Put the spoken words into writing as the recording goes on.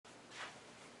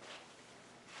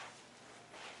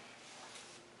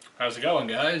How's it going,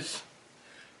 guys?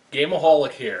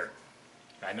 Game-O-Holic here.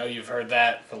 I know you've heard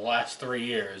that for the last 3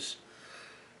 years.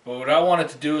 But what I wanted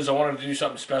to do is I wanted to do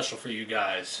something special for you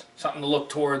guys. Something to look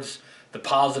towards the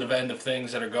positive end of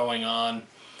things that are going on.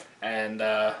 And,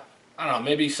 I don't know,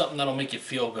 maybe something that'll make you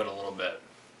feel good a little bit.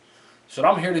 So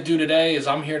what I'm here to do today is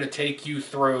I'm here to take you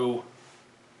through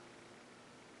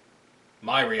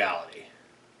my reality.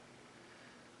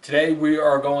 Today we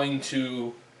are going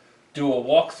to do a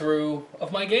walkthrough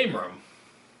of my game room.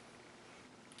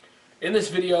 In this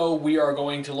video, we are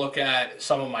going to look at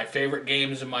some of my favorite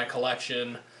games in my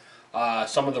collection,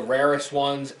 some of the rarest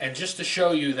ones, and just to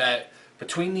show you that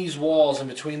between these walls and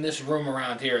between this room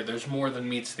around here, there's more than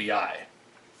meets the eye.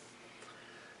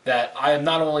 That I am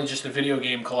not only just a video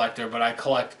game collector, but I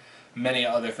collect many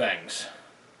other things.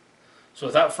 So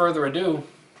without further ado,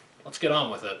 let's get on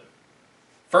with it.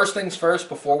 First things first,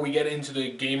 before we get into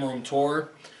the game room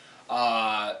tour,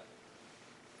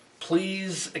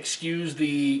 please excuse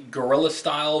the guerrilla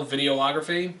style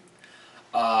videography.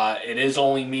 It is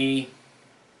only me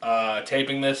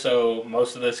taping this, so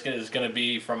most of this is going to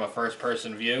be from a first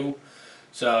person view.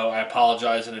 So I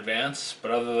apologize in advance, but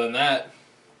other than that,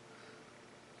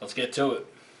 let's get to it.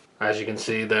 As you can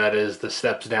see, that is the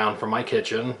steps down from my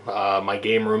kitchen. My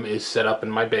game room is set up in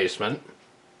my basement.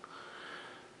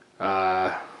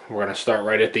 We're going to start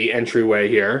right at the entryway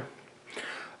here.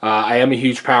 I am a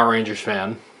huge Power Rangers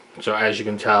fan. So as you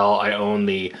can tell, I own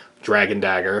the Dragon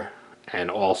Dagger and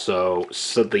also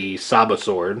the Saba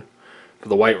Sword for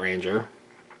the White Ranger.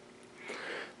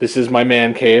 This is my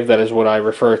man cave. That is what I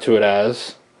refer to it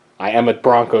as. I am a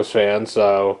Broncos fan,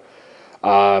 so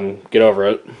get over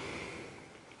it.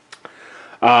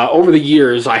 Over the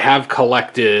years, I have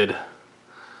collected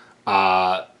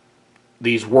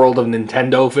these World of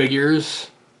Nintendo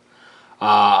figures.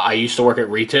 I used to work at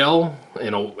retail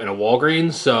in a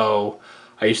Walgreens, so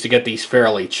I used to get these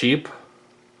fairly cheap.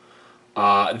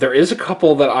 There is a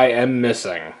couple that I am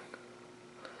missing.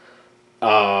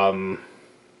 Not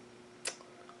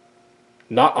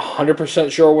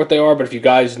 100% sure what they are, but if you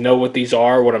guys know what these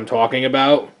are, what I'm talking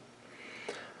about,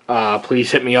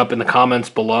 please hit me up in the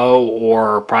comments below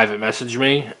or private message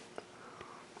me.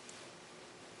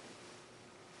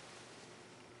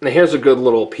 Now here's a good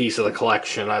little piece of the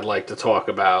collection I'd like to talk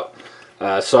about.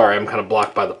 Sorry, I'm kind of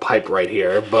blocked by the pipe right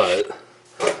here, but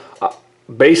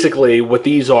basically what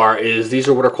these are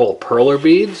what are called perler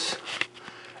beads,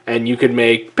 and you can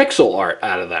make pixel art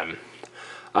out of them.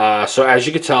 So as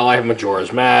you can tell, I have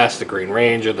Majora's Mask, the Green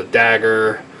Ranger, the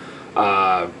Dagger,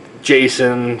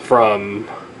 Jason from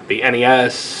the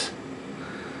NES,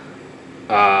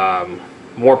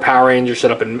 more Power Rangers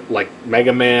set up in like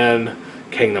Mega Man,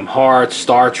 Kingdom Hearts,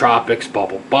 Star Tropics,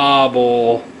 Bubble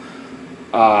Bobble,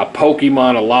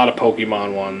 Pokemon, a lot of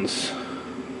Pokemon ones,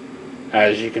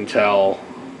 as you can tell.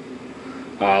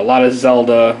 A lot of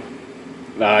Zelda.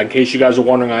 In case you guys are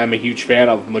wondering, I am a huge fan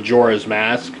of Majora's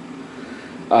Mask.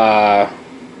 That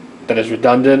is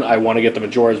redundant. I want to get the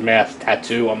Majora's Mask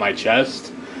tattoo on my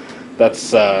chest.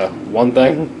 That's one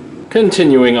thing.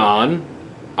 Continuing on,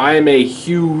 I am a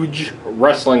huge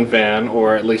wrestling fan,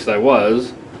 or at least I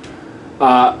was.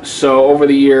 So over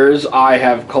the years, I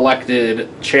have collected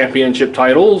championship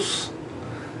titles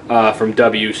from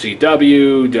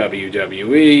WCW,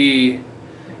 WWE,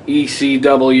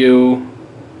 ECW,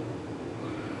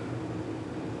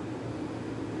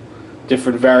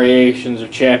 different variations of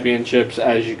championships,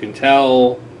 as you can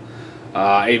tell.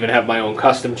 I even have my own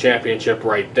custom championship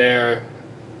right there.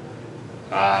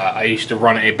 I used to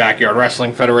run a backyard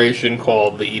wrestling federation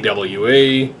called the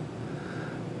EWE.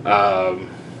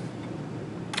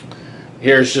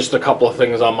 Here's just a couple of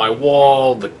things on my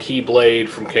wall. The Keyblade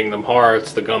from Kingdom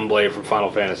Hearts, the Gunblade from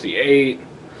Final Fantasy VIII.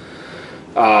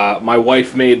 My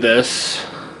wife made this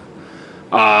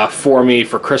for me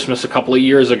for Christmas a couple of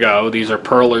years ago. These are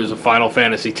perlers of Final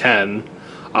Fantasy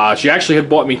X. She actually had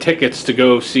bought me tickets to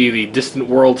go see the Distant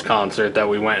Worlds concert that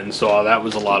we went and saw. That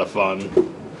was a lot of fun.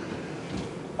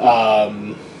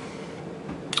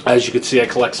 As you can see, I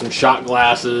collect some shot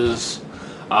glasses.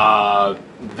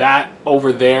 That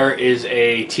over there is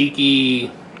a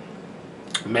tiki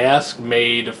mask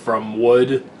made from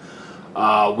wood.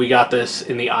 We got this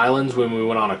in the islands when we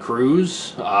went on a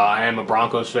cruise. I am a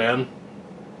Broncos fan.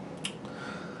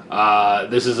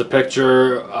 This is a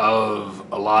picture of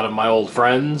a lot of my old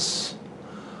friends.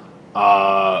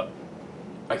 I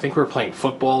think we were playing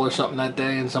football or something that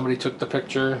day and somebody took the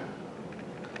picture.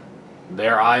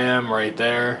 There I am right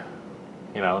there.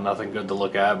 You know, nothing good to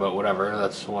look at, but whatever.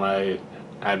 That's when I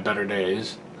had better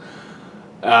days.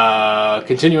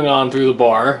 Continuing on through the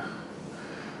bar.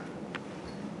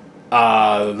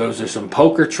 Those are some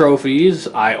poker trophies.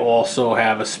 I also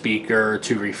have a speaker,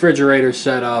 2 refrigerators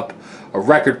set up, a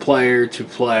record player to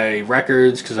play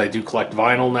records because I do collect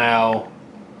vinyl now.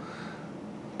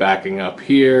 Backing up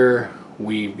here,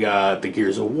 we've got the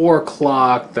Gears of War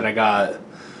clock that I got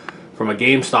from a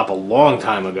GameStop a long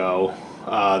time ago.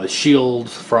 The shield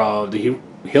from the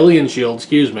Hylian shield,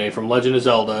 excuse me, from Legend of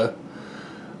Zelda.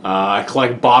 I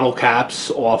collect bottle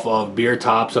caps off of beer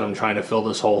tops, and I'm trying to fill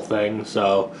this whole thing.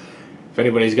 So, if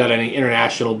anybody's got any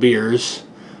international beers,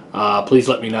 please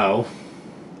let me know.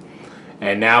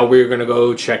 And now we're going to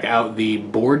go check out the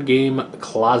board game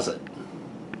closet.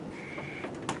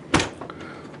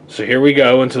 So here we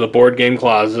go into the board game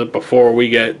closet. Before we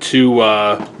get too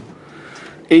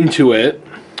into it,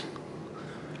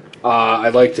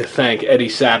 I'd like to thank Eddie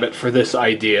Sabat for this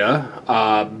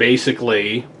idea.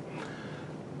 Basically,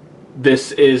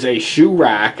 this is a shoe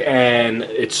rack, and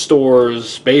it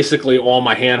stores basically all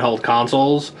my handheld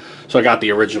consoles. So I got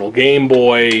the original Game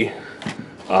Boy,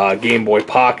 Game Boy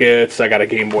Pockets, I got a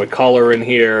Game Boy Color in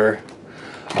here,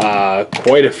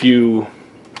 quite a few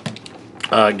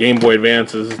Game Boy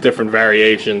Advances, different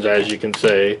variations, as you can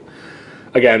see.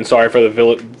 Again, sorry for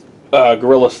the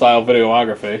Guerrilla style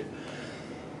videography.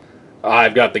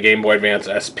 I've got the Game Boy Advance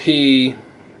SP,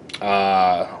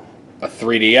 a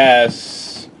 3DS.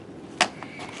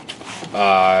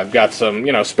 I've got some,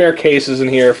 spare cases in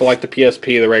here for like the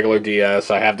PSP, the regular DS.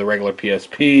 I have the regular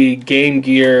PSP, Game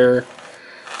Gear.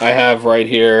 I have right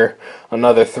here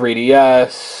another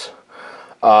 3DS,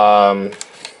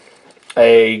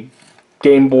 a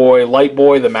Game Boy Light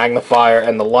Boy, the magnifier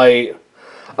and the light,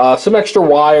 some extra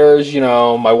wires,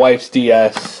 my wife's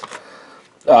DS,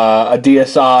 a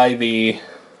DSi, the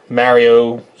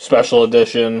Mario Special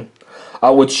Edition.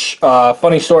 Which,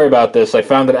 funny story about this, I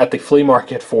found it at the flea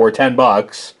market for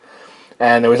 $10,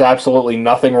 and there was absolutely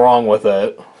nothing wrong with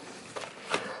it.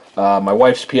 My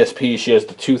wife's PSP, she has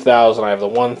the 2000, I have the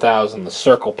 1000, the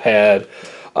circle pad,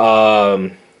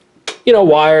 wires,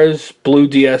 blue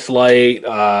DS Lite,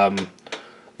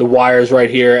 the wires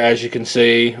right here, as you can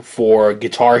see, for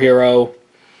Guitar Hero,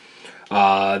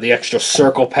 the extra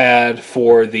circle pad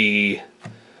for the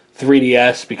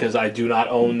 3DS, because I do not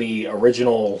own the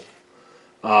original...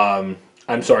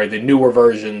 the newer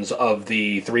versions of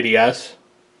the 3DS.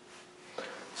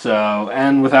 So,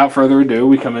 and without further ado,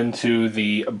 we come into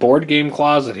the board game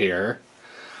closet here.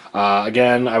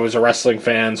 Again, I was a wrestling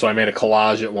fan, so I made a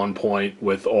collage at one point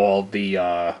with all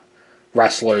the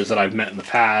wrestlers that I've met in the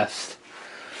past.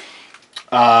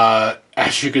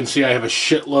 As you can see, I have a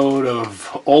shitload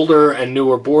of older and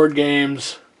newer board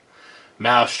games.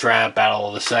 Mousetrap, Battle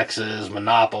of the Sexes,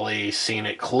 Monopoly,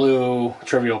 Scenic Clue,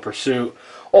 Trivial Pursuit,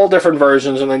 all different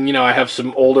versions. And then, I have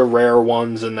some older rare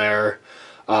ones in there,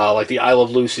 like the I Love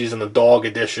Lucy's and the Dog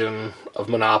Edition of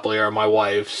Monopoly are my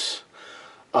wife's.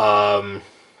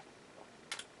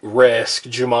 Risk,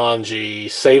 Jumanji,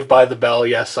 Saved by the Bell,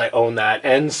 yes, I own that,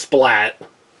 and Splat.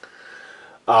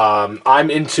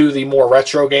 I'm into the more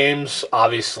retro games,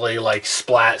 obviously, like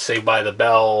Splat, Saved by the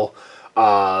Bell,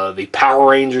 the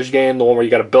Power Rangers game, the one where you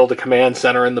got to build a command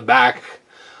center in the back.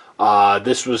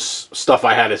 This was stuff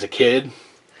I had as a kid.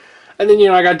 And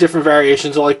then, I got different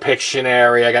variations of like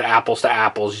Pictionary, I got Apples to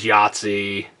Apples,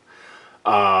 Yahtzee,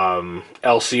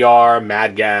 LCR,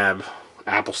 Mad Gab,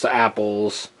 Apples to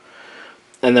Apples.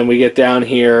 And then we get down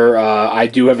here, I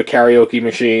do have a karaoke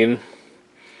machine.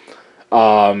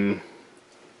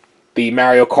 The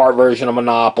Mario Kart version of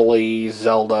Monopoly,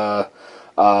 Zelda,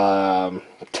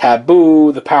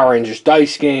 Taboo, the Power Rangers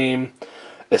dice game,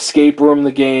 Escape Room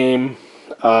the game,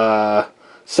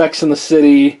 Sex and the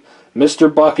City,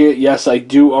 Mr. Bucket, yes, I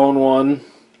do own one.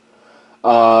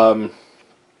 And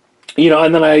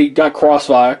then I got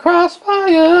Crossfire,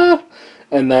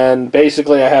 and then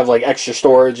basically I have like extra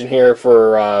storage in here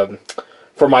for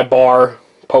my bar,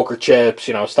 poker chips,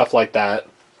 stuff like that.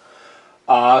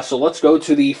 So let's go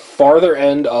to the farther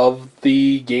end of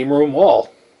the game room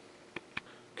wall.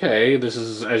 Okay, this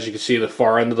is, as you can see, the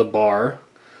far end of the bar.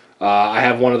 I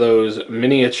have one of those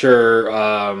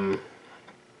miniature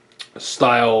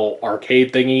style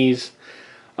arcade thingies.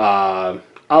 I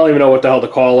don't even know what the hell to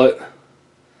call it.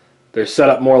 They're set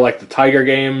up more like the Tiger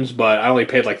games, but I only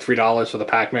paid like $3 for the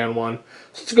Pac-Man one.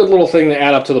 So it's a good little thing to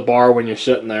add up to the bar when you're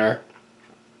sitting there.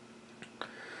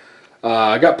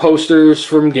 I got posters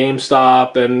from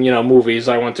GameStop and, movies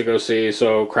I went to go see.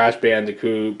 So Crash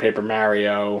Bandicoot, Paper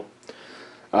Mario,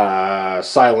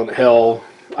 Silent Hill.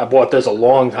 I bought this a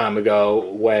long time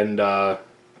ago when, if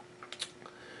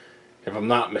I'm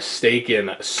not mistaken,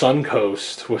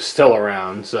 Suncoast was still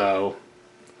around. So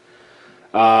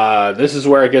This is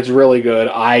where it gets really good.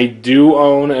 I do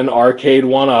own an arcade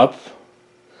 1-up.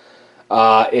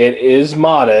 It is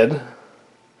modded,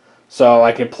 so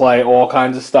I can play all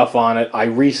kinds of stuff on it. I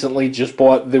recently just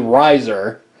bought the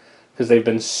riser, because they've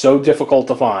been so difficult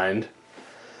to find.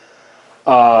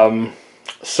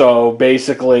 So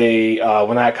basically,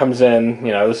 when that comes in,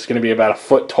 you know, this is going to be about a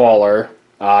foot taller.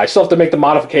 I still have to make the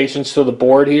modifications to the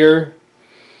board here,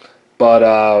 but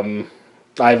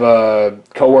I have a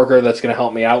coworker that's going to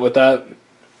help me out with that.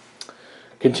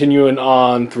 Continuing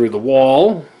on through the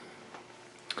wall,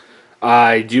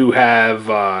 I do have,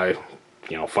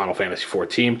 you know, Final Fantasy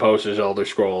XIV posters, Elder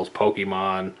Scrolls,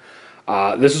 Pokemon.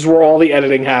 This is where all the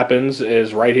editing happens,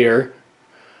 is right here.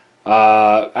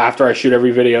 After I shoot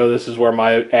every video, this is where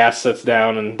my ass sits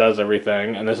down and does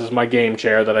everything. And this is my game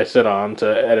chair that I sit on to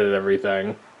edit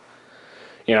everything.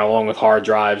 You know, along with hard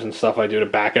drives and stuff I do to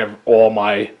back all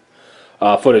my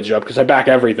footage up, because I back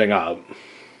everything up.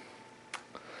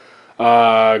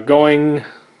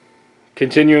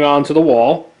 Continuing on to the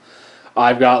wall,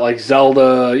 I've got like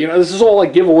Zelda, you know, this is all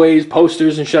like giveaways,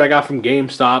 posters and shit I got from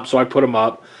GameStop, so I put them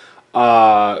up.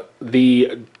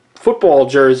 The football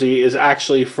jersey is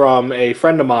actually from a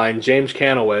friend of mine, James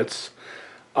Kanowitz.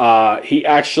 He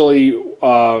actually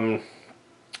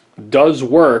does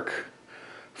work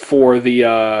for the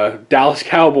Dallas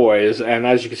Cowboys, and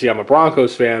as you can see, I'm a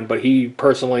Broncos fan, but he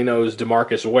personally knows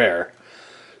DeMarcus Ware.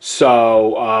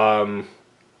 So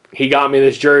he got me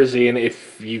this jersey, and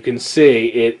if you can see,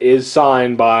 it is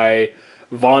signed by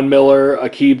Von Miller,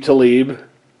 Aqib Talib,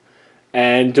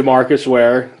 and DeMarcus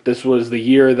Ware. This was the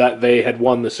year that they had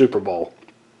won the Super Bowl.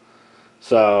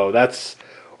 So that's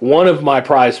one of my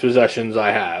prized possessions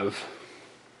I have.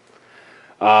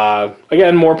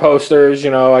 Again, more posters.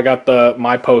 You know, I got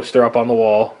my poster up on the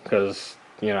wall because,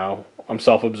 you know, I'm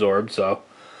self-absorbed. So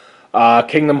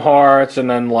Kingdom Hearts, and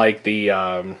then like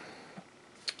the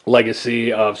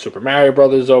legacy of Super Mario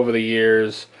Brothers over the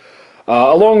years.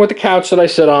 Along with the couch that I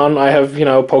sit on, I have, you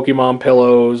know, Pokemon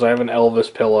pillows. I have an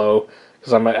Elvis pillow,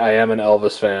 because I am an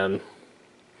Elvis fan.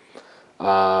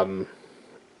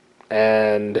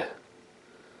 And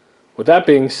with that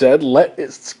being said,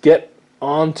 let's get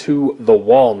onto the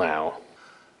wall now.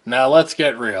 Now let's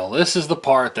get real. This is the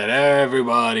part that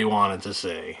everybody wanted to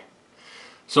see.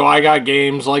 So I got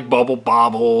games like Bubble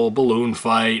Bobble, Balloon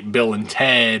Fight, Bill and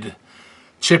Ted,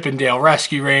 Chip and Dale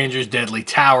Rescue Rangers, Deadly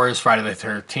Towers, Friday the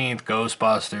 13th,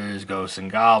 Ghostbusters, Ghosts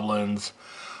and Goblins.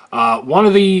 One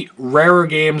of the rarer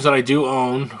games that I do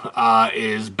own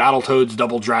is Battletoads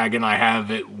Double Dragon. I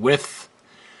have it with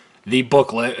the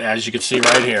booklet, as you can see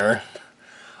right here.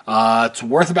 It's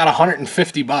worth about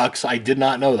 $150. I did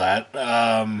not know that.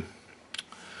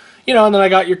 You know, and then I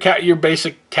got your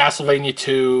basic Castlevania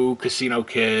 2, Casino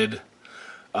Kid,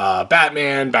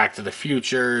 Batman, Back to the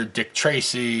Future, Dick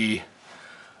Tracy,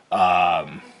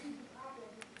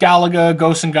 Galaga,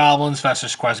 Ghosts and Goblins,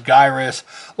 Fester's Quest, Gyruss.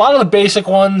 A lot of the basic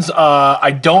ones.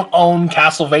 I don't own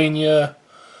Castlevania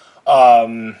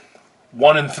 1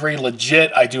 and 3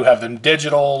 legit. I do have them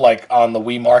digital, like on the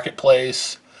Wii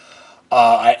Marketplace.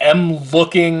 I am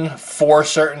looking for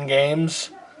certain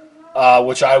games,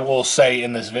 which I will say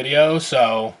in this video.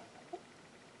 So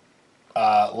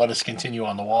let us continue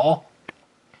on the wall.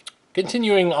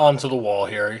 Continuing onto the wall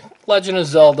here, Legend of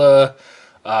Zelda,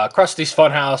 Krusty's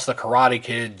Funhouse, The Karate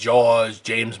Kid, Jaws,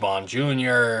 James Bond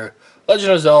Jr.,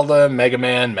 Legend of Zelda, Mega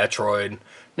Man, Metroid,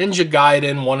 Ninja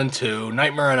Gaiden 1 and 2,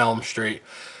 Nightmare on Elm Street,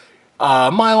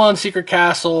 Milon Secret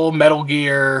Castle, Metal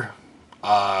Gear,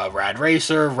 Rad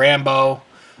Racer, Rambo,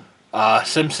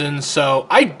 Simpsons. So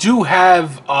I do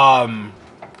have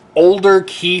older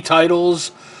key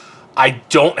titles. I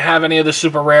don't have any of the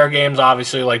super rare games,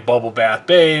 obviously, like Bubble Bath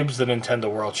Babes, the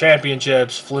Nintendo World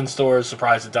Championships, Flintstones,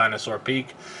 Surprise at Dinosaur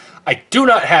Peak. I do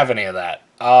not have any of that.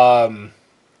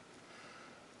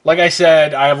 Like I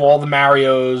said, I have all the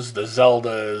Marios, the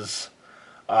Zeldas.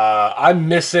 I'm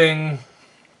missing...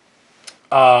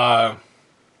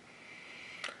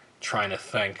 trying to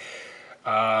think.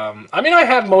 I mean, I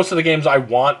have most of the games I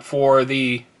want for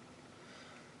the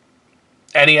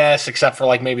NES, except for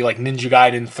like maybe like Ninja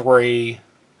Gaiden 3,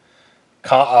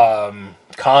 Contra,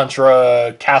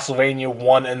 Castlevania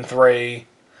 1 and 3.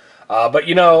 But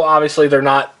you know, obviously they're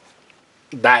not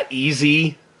that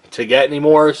easy to get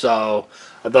anymore. So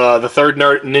the third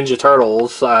Ninja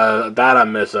Turtles, that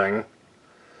I'm missing.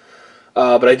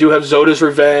 But I do have Zoda's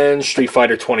Revenge, Street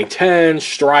Fighter 2010,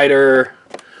 Strider.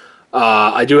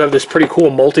 I do have this pretty cool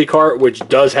multi-cart, which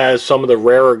does have some of the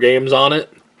rarer games on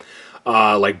it.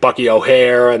 Like Bucky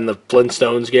O'Hare and the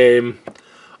Flintstones game.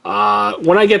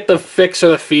 When I get the fix or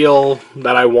the feel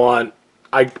that I want,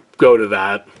 I go to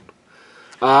that.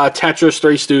 Tetris,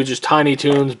 Three Stooges, Tiny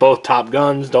Toons, both Top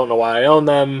Guns. Don't know why I own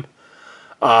them.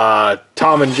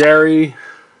 Tom and Jerry,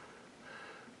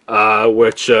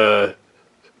 which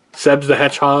Seb's the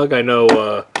Hedgehog, I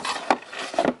know,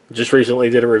 just recently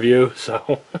did a review,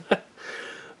 so.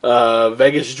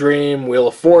 Vegas Dream, Wheel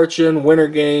of Fortune, Winter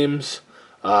Games,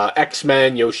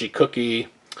 X-Men, Yoshi Cookie,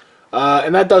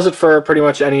 and that does it for pretty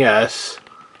much NES.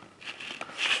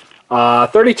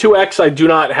 32X I do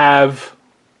not have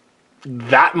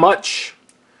that much.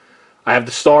 I have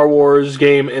the Star Wars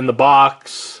game in the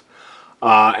box,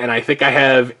 and I think I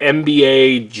have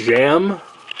NBA Jam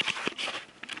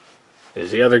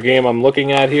is the other game I'm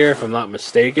looking at here, if I'm not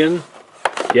mistaken.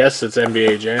 Yes, it's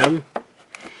NBA Jam.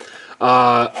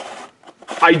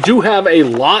 I do have a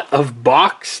lot of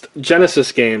boxed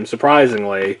Genesis games,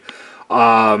 surprisingly.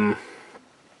 So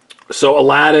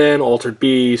Aladdin, Altered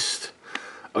Beast,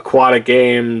 Aquatic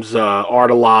Games,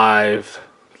 Art Alive,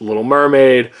 Little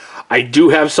Mermaid. I do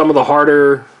have some of the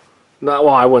harder, well,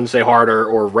 I wouldn't say harder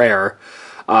or rare.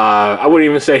 I wouldn't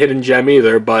even say hidden gem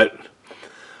either, but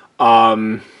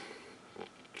the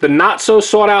not so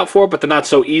sought out for, but the not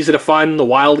so easy to find the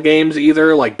wild games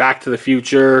either, like Back to the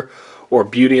Future or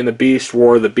Beauty and the Beast,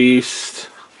 War of the Beast.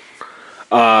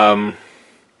 You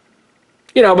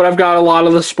know, but I've got a lot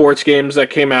of the sports games that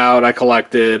came out I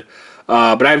collected.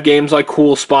 But I have games like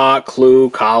Cool Spot, Clue,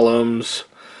 Columns.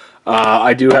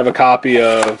 I do have a copy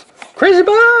of Crazy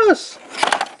Boss!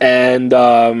 And,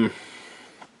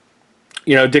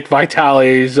 you know, Dick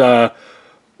Vitale's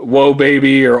Whoa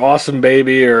Baby or Awesome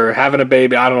Baby or Having a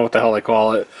Baby. I don't know what the hell they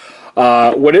call it.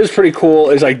 What is pretty cool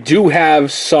is I do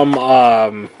have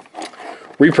some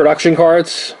reproduction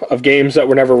cards of games that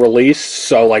were never released.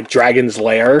 So, like Dragon's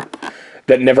Lair,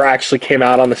 that never actually came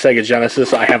out on the Sega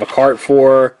Genesis. I have a cart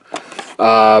for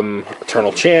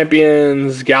Eternal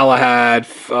Champions, Galahad,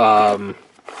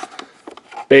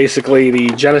 basically the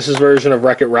Genesis version of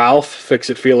Wreck-It Ralph,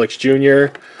 Fix-It Felix Jr.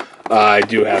 I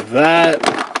do have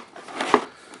that.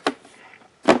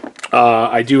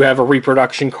 I do have a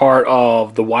reproduction cart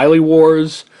of the Wily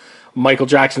Wars, Michael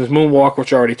Jackson's Moonwalk,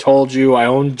 which I already told you. I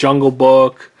own Jungle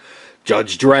Book,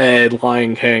 Judge Dredd,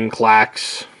 Lion King,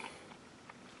 Clax.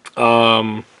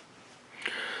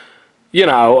 You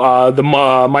know, the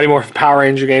Mighty Morphin Power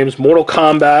Ranger games, Mortal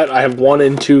Kombat, I have 1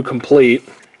 and 2 complete,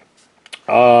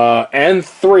 and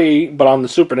 3, but on the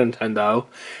Super Nintendo,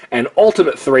 and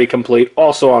Ultimate 3 complete,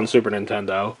 also on Super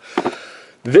Nintendo.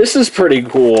 This is pretty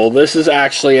cool. This is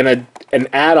actually an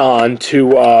add-on to,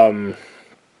 well,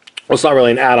 it's not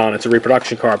really an add-on, it's a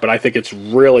reproduction card, but I think it's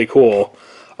really cool.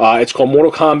 It's called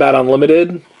Mortal Kombat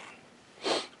Unlimited,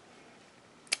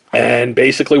 and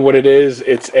basically what it is,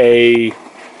 it's a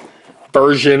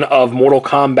version of Mortal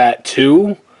Kombat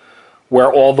 2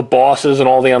 where all the bosses and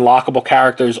all the unlockable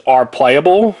characters are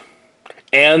playable,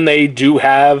 and they do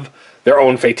have their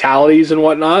own fatalities and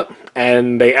whatnot,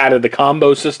 and they added the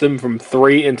combo system from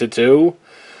 3 into 2.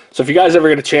 So if you guys ever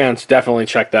get a chance, definitely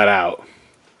check that out.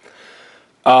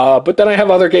 But then I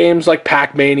have other games like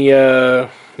Pac-Mania,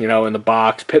 you know, in the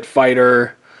box, Pit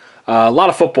Fighter, a lot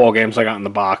of football games I got in the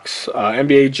box,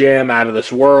 NBA Jam, Out of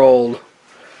This World,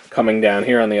 coming down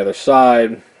here on the other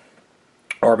side,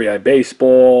 RBI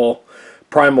Baseball,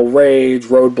 Primal Rage,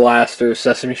 Road Blaster,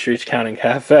 Sesame Street's Counting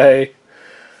Cafe,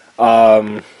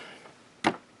 Shaq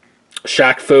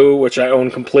Fu, which I own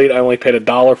complete. I only paid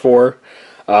 $1 for.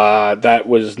 That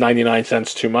was 99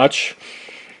 cents too much.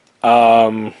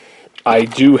 I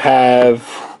do have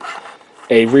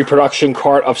a reproduction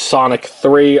cart of Sonic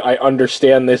 3. I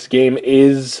understand this game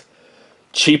is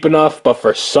cheap enough, but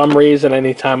for some reason,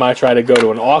 anytime I try to go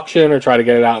to an auction or try to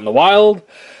get it out in the wild,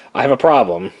 I have a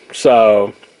problem.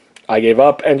 So I gave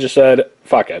up and just said,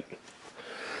 fuck it.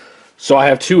 So I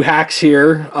have 2 hacks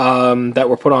here that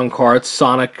were put on carts,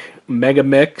 Sonic Mega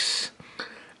Mix,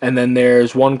 and then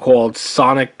there's one called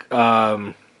Sonic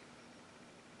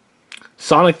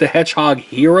Sonic the Hedgehog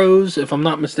Heroes, if I'm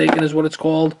not mistaken, is what it's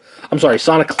called. I'm sorry,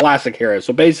 Sonic Classic Heroes.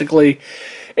 So basically,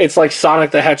 it's like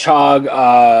Sonic the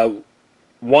Hedgehog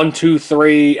 1, 2,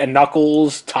 3, and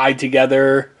Knuckles tied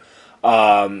together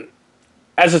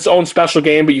as its own special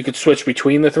game, but you could switch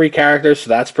between the 3 characters, so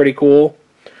that's pretty cool.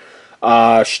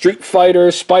 Street Fighter,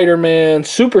 Spider-Man,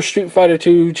 Super Street Fighter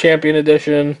 2 Champion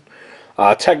Edition,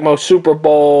 Tecmo Super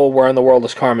Bowl, Where in the World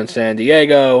is Carmen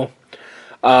Sandiego,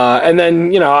 and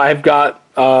then, you know, I've got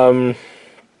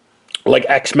like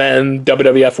X-Men,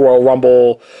 WWF Royal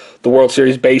Rumble, the World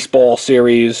Series Baseball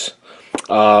Series,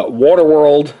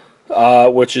 Waterworld,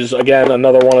 which is, again,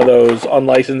 another one of those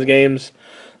unlicensed games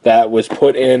that was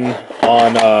put in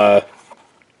on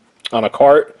a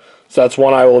cart. So that's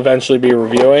one I will eventually be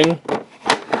reviewing.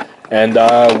 And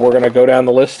we're going to go down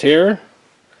the list here.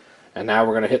 And now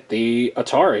we're going to hit the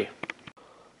Atari.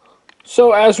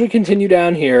 So as we continue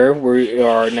down here, we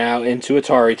are now into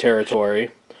Atari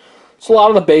territory. It's a lot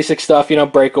of the basic stuff, you know,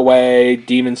 Breakaway,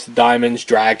 Demons to Diamonds,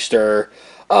 Dragster,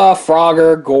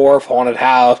 Frogger, Gorf, Haunted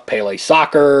House, Pele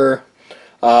Soccer.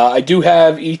 I do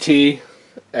have E.T.,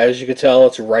 as you can tell,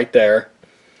 it's right there.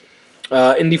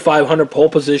 Indy 500 Pole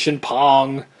Position,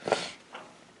 Pong,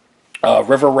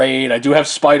 River Raid. I do have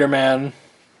Spider-Man,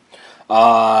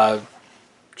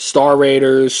 Star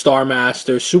Raiders, Star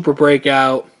Master, Super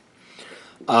Breakout,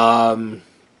 the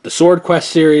Sword Quest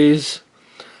series.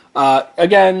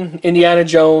 Again, Indiana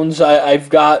Jones. I've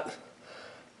got,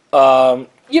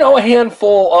 you know, a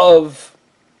handful of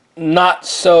not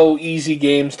so easy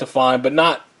games to find, but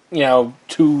not, you know,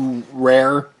 too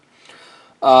rare.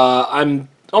 I'm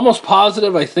almost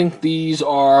positive I think these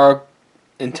are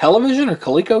Intellivision or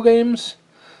Coleco games.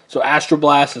 So Astro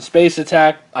Blast and Space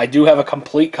Attack. I do have a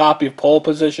complete copy of Pole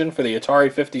Position for the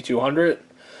Atari 5200.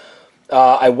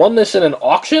 I won this in an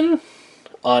auction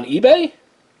on eBay.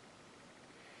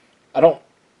 I don't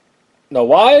know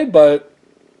why, but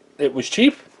it was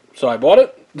cheap, so I bought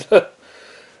it.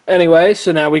 Anyway,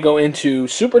 so now we go into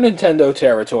Super Nintendo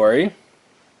territory.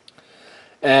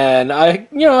 And I,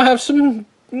 you know, have some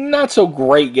not so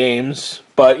great games,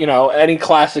 but, you know, any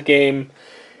classic game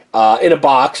in a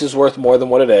box is worth more than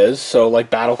what it is. So, like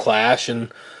Battle Clash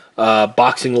and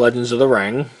Boxing Legends of the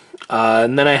Ring.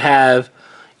 And then I have,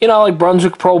 you know, like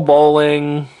Brunswick Pro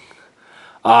Bowling,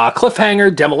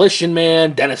 Cliffhanger, Demolition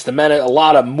Man, Dennis the Menace, a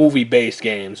lot of movie-based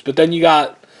games. But then you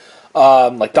got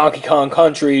like Donkey Kong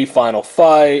Country, Final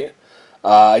Fight.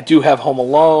 I do have Home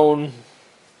Alone.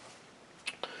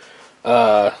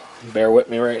 Bear with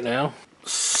me right now.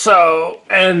 So,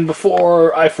 and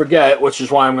before I forget, which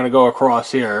is why I'm going to go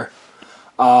across here,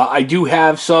 I do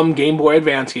have some Game Boy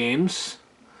Advance games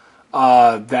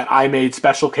that I made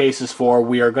special cases for.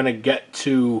 We are going to get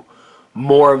to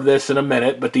more of this in a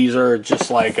minute, but these are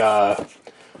just like, I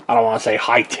don't want to say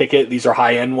high ticket, these are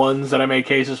high-end ones that I made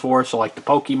cases for, so like the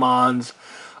Pokemons,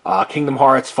 Kingdom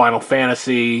Hearts, Final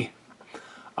Fantasy,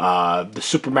 the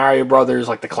Super Mario Brothers,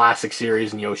 like the classic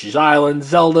series, and Yoshi's Island,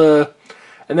 Zelda,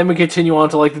 and then we continue on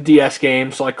to like the DS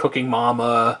games, so like Cooking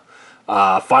Mama,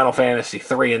 Final Fantasy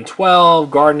 3 and 12,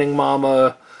 Gardening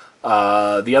Mama,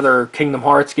 the other Kingdom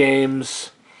Hearts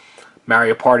games,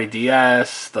 Mario Party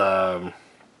DS, the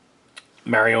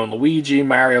Mario and Luigi,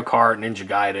 Mario Kart, Ninja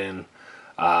Gaiden,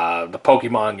 the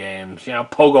Pokemon games, you know,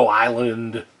 Pogo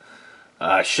Island,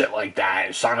 shit like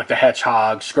that, Sonic the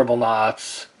Hedgehog,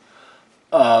 Scribblenauts,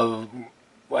 I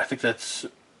think that's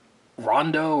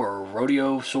Rondo or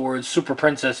Rodeo Swords, Super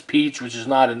Princess Peach, which is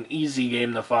not an easy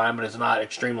game to find, but it's not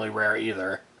extremely rare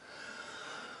either.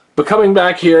 But coming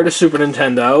back here to Super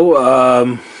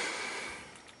Nintendo,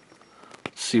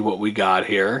 let's see what we got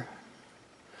here.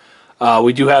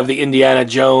 We do have the Indiana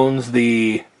Jones,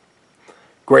 the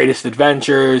Greatest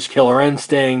Adventures, Killer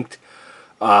Instinct,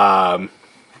 Kirby's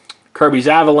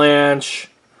Avalanche,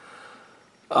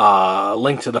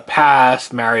 Link to the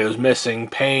Past, Mario's Missing,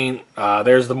 Paint.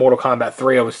 There's the Mortal Kombat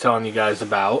 3 I was telling you guys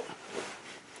about.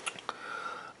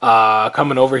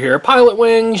 Coming over here, Pilot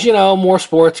Wings, you know, more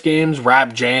sports games,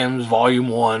 Rap Jams, Volume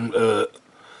 1,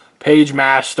 Page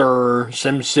Master,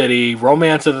 SimCity,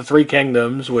 Romance of the Three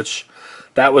Kingdoms, which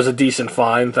that was a decent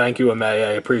find. Thank you, Ame. I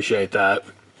appreciate that.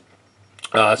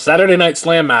 Saturday Night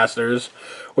Slam Masters,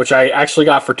 which I actually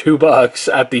got for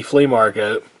 $2 at the flea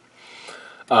market.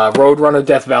 Roadrunner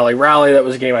Death Valley Rally, that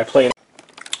was a game I played.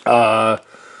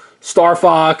 Star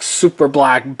Fox, Super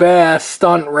Black Bass,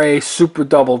 Stunt Race, Super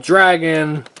Double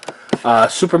Dragon,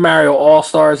 Super Mario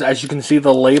All-Stars. As you can see,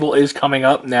 the label is coming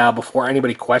up now before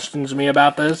anybody questions me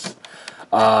about this.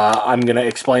 I'm going to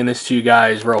explain this to you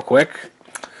guys real quick.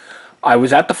 I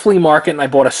was at the flea market and I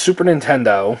bought a Super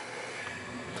Nintendo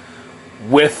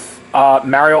with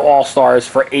Mario All-Stars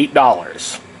for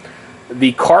 $8.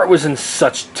 The cart was in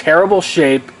such terrible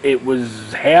shape, it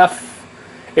was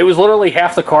literally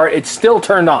half the cart. It still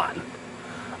turned on.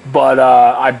 But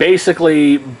I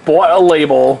basically bought a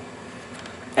label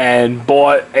and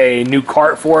bought a new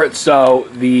cart for it. So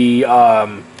the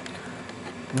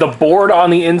board on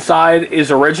the inside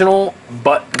is original,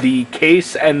 but the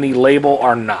case and the label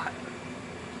are not.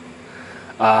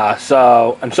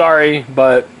 So I'm sorry,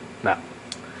 but no.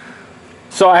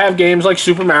 So I have games like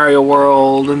Super Mario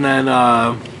World, and then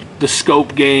the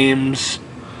Scope games,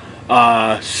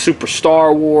 Super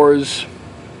Star Wars,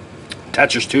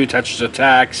 Tetris 2, Tetris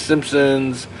Attack,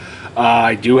 Simpsons.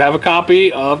 I do have a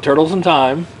copy of Turtles in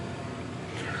Time.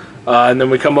 And then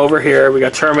we come over here, we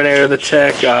got Terminator the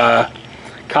Tick,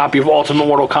 copy of Ultimate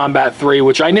Mortal Kombat 3,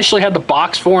 which I initially had the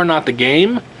box for, not the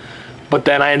game. But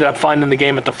then I ended up finding the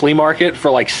game at the flea market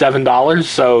for like $7,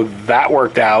 so that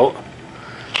worked out.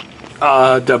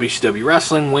 WCW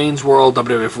Wrestling, Wayne's World,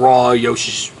 WWF Raw,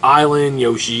 Yoshi's Island,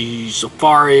 Yoshi's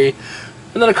Safari,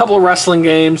 and then a couple of wrestling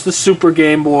games, the Super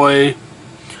Game Boy,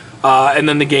 and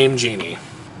then the Game Genie.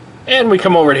 And we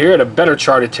come over here to better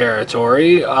charted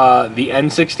territory, the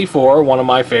N64, one of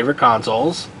my favorite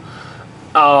consoles.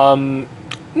 Not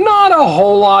a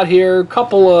whole lot here, a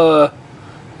couple of,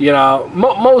 you know,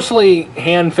 mostly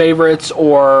hand favorites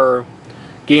or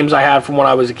games I had from when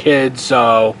I was a kid,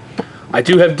 so I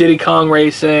do have Diddy Kong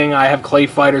Racing, I have Clay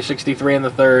Fighter 63 in the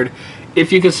third.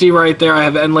 If you can see right there, I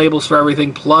have end labels for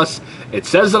everything, plus it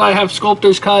says that I have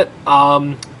Sculptor's Cut.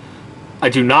 I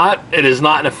do not. It is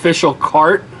not an official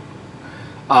cart,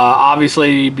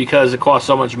 obviously because it costs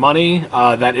so much money.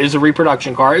 That is a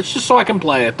reproduction cart. It's just so I can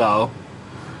play it, though.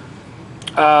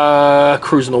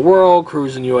 Cruising the World,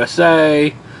 Cruising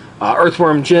USA,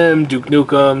 Earthworm Jim, Duke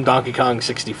Nukem, Donkey Kong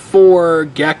 64,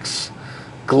 Gex,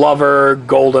 Glover,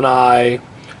 GoldenEye,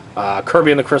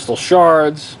 Kirby and the Crystal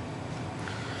Shards,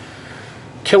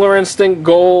 Killer Instinct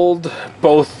Gold,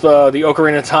 both the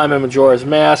Ocarina of Time and Majora's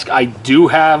Mask. I do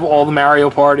have all the Mario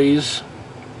parties,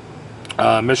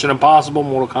 Mission Impossible,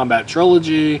 Mortal Kombat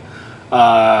Trilogy,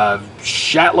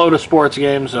 shatload of sports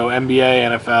games, so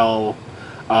NBA, NFL.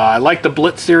 I like the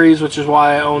Blitz series, which is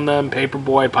why I own them.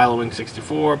 Paperboy, Pilotwing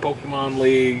 64, Pokemon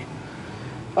League,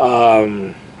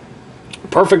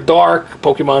 Perfect Dark,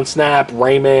 Pokemon Snap,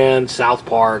 Rayman, South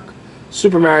Park,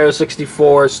 Super Mario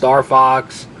 64, Star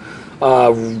Fox,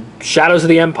 Shadows of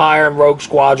the Empire and Rogue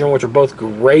Squadron, which are both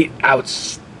great,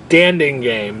 outstanding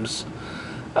games.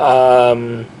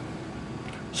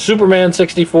 Superman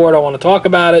 64, I don't want to talk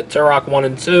about it. Turok 1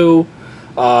 and 2.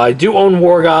 I do own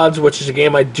War Gods, which is a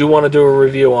game I do want to do a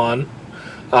review on.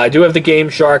 I do have the Game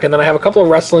Shark, and then I have a couple of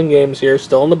wrestling games here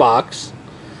still in the box.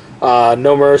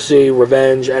 No Mercy,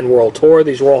 Revenge, and World Tour.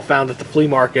 These were all found at the flea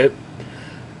market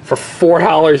for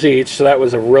 $4 each, so that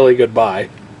was a really good buy.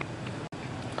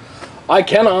 I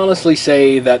can honestly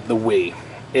say that the Wii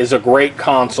is a great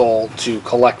console to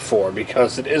collect for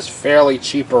because it is fairly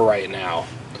cheaper right now.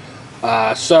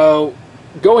 So,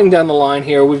 going down the line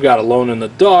here, we've got Alone in the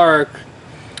Dark.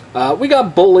 We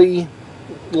got Bully,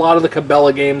 a lot of the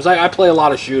Cabela games. I play a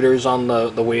lot of shooters on the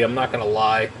Wii, I'm not going to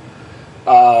lie.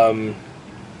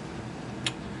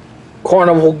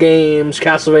 Carnival games,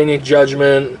 Castlevania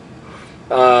Judgment.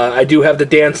 I do have the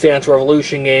Dance Dance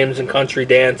Revolution games and Country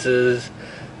Dances.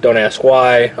 Don't ask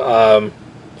why.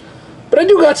 But I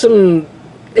do got some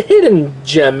hidden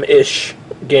gem-ish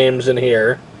games in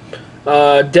here.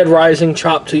 Dead Rising,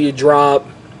 Chop Till You Drop.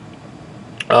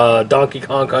 Donkey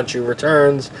Kong Country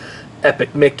Returns.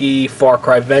 Epic Mickey, Far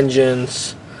Cry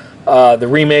Vengeance. The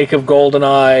remake of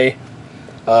GoldenEye.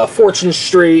 Fortune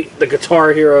Street, the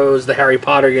Guitar Heroes, the Harry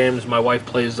Potter games. My wife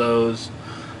plays those.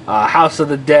 House of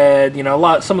the Dead, you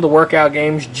know, some of the workout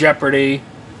games, Jeopardy.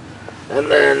 And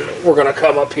then we're going to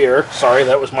come up here. Sorry,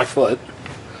 that was my foot.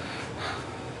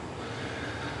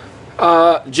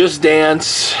 Just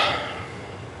Dance.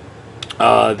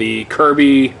 The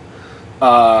Kirby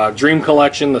Dream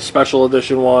Collection, the special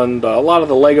edition one. A lot of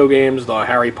the Lego games, the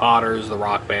Harry Potters, the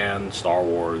Rock Band, Star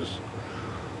Wars.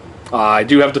 I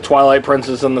do have the Twilight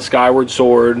Princess and the Skyward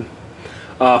Sword.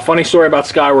 Funny story about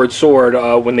Skyward Sword.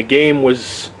 When the game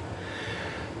was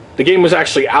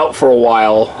actually out for a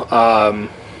while.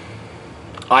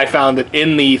 I found it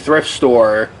in the thrift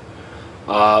store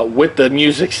with the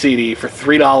music CD for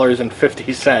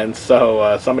 $3.50.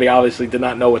 So somebody obviously did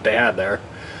not know what they had there.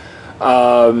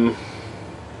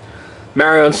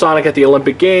 Mario and Sonic at the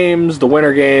Olympic Games, the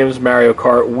Winter Games, Mario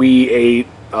Kart Wii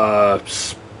 8,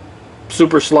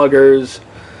 Super Sluggers.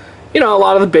 You know, a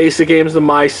lot of the basic games, the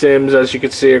My Sims, as you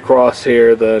can see across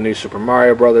here, the new Super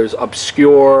Mario Brothers,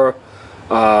 Obscure,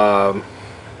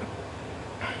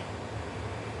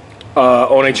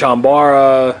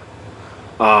 Onechambara,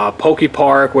 Poke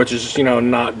Park, which is, you know,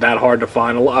 not that hard to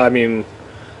find. I mean,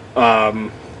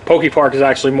 Poke Park is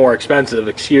actually more expensive,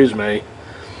 excuse me.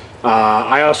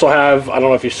 I also have, I don't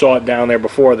know if you saw it down there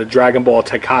before, the Dragon Ball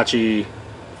Tenkaichi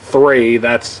 3.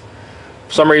 That's,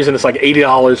 for some reason, it's like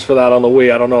 $80 for that on the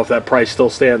Wii. I don't know if that price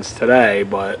still stands today,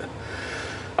 but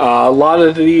a lot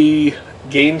of the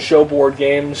game show board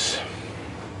games,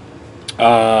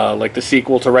 like the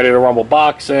sequel to Ready to Rumble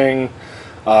Boxing,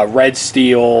 Red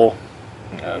Steel,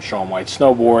 Shaun White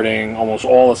Snowboarding, almost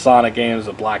all the Sonic games,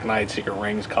 the Black Knight, Secret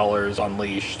Rings, Colors,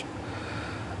 Unleashed,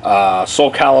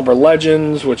 Soul Calibur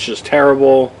Legends, which is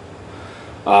terrible,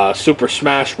 Super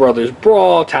Smash Brothers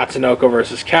Brawl, Tatsunoko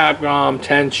vs. Capcom,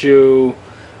 Tenchu,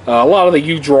 A lot of the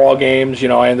U-Draw games,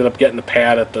 I ended up getting the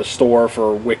pad at the store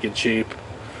for wicked cheap.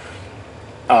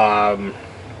 A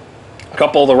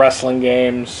couple of the wrestling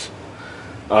games.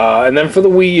 And then for the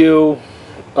Wii U,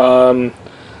 a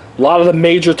lot of the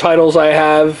major titles I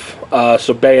have.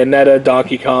 So Bayonetta,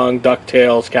 Donkey Kong,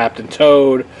 DuckTales, Captain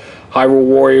Toad, Hyrule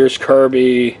Warriors,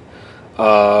 Kirby,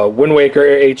 Wind Waker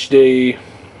HD,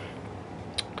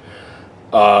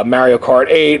 Mario Kart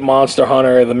 8, Monster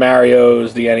Hunter, the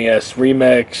Marios, the NES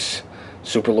Remix,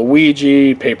 Super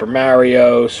Luigi, Paper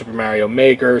Mario, Super Mario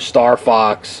Maker, Star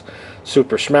Fox,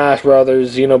 Super Smash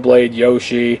Brothers, Xenoblade,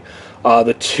 Yoshi.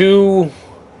 The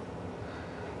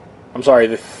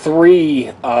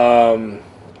three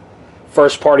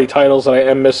first-party titles that I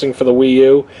am missing for the Wii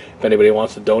U, if anybody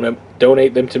wants to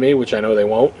donate them to me, which I know they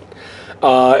won't,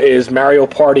 is Mario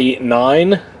Party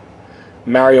 9,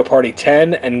 Mario Party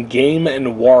 10, and Game &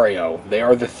 Wario. They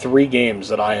are the three games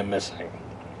that I am missing.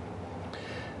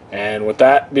 And with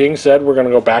that being said, we're going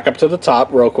to go back up to the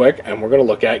top real quick, and we're going to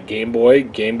look at Game Boy,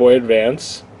 Game Boy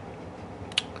Advance,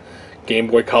 Game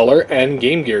Boy Color, and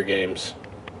Game Gear games.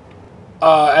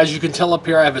 As you can tell up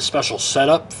here, I have a special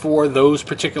setup for those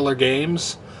particular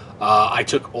games. I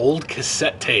took old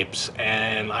cassette tapes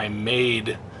and I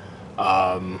made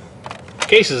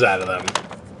cases out of them.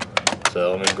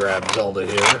 So let me grab Zelda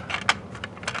here.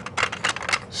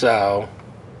 So,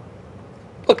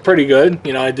 look pretty good.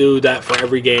 I do that for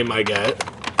every game I get.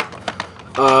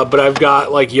 But I've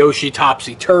got like Yoshi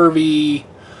Topsy Turvy,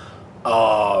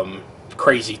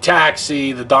 Crazy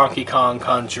Taxi, the Donkey Kong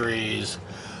Countries,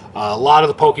 a lot of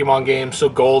the Pokemon games, so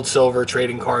Gold, Silver,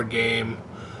 Trading Card Game,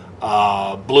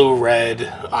 Blue, Red.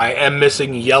 I am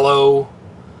missing Yellow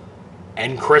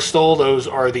and Crystal. Those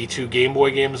are the two Game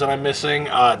Boy games that I'm missing.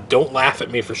 Don't laugh at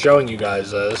me for showing you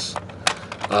guys this.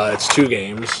 It's two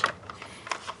games.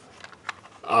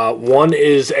 One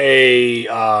is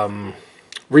a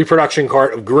reproduction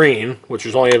cart of Green, which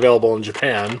was only available in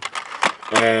Japan.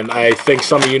 And I think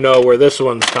some of you know where this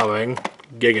one's coming.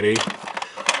 Giggity.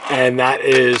 And that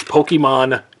is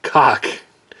Pokemon Cock.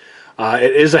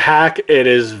 It is a hack. It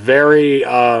is very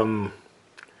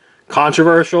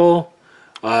controversial.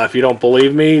 If you don't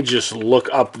believe me, just look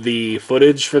up the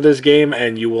footage for this game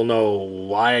and you will know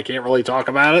why I can't really talk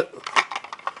about it.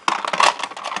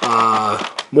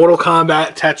 Mortal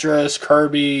Kombat, Tetris,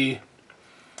 Kirby,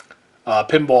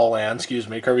 Pinball Land,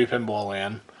 Kirby Pinball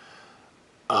Land.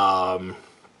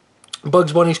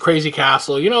 Bugs Bunny's Crazy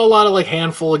Castle. A lot of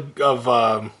handful of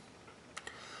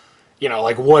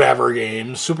whatever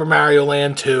games. Super Mario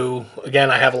Land 2.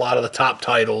 Again, I have a lot of the top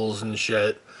titles and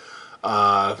shit.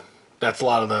 That's a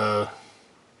lot of the,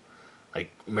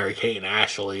 Mary Kate and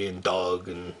Ashley and Doug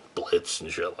and Blitz and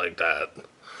shit like that.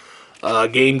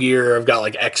 Game Gear, I've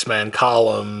got, X-Men,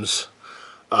 Columns,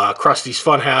 Krusty's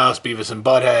Funhouse, Beavis and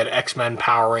Butthead, X-Men,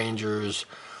 Power Rangers,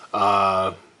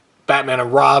 Batman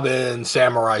and Robin,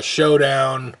 Samurai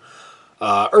Showdown,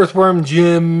 Earthworm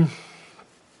Jim.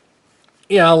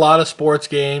 A lot of sports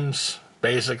games,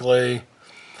 basically.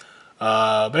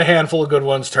 But a handful of good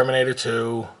ones. Terminator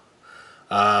 2.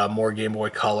 More Game Boy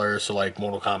Color, so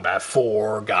Mortal Kombat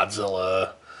 4,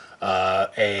 Godzilla.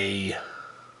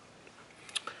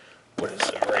 What is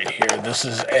it right here? This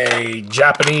is a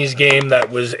Japanese game that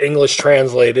was English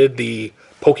translated. The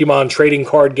Pokemon Trading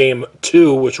Card Game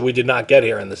 2, which we did not get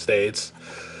here in the States.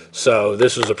 So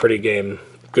this was a pretty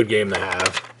good game to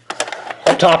have.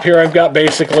 Up top here, I've got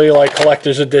basically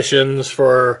collector's editions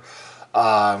for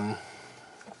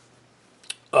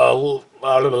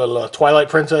Twilight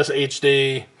Princess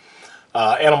HD,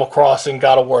 Animal Crossing,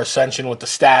 God of War Ascension with the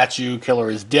statue,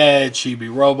 Killer is Dead,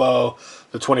 Chibi Robo,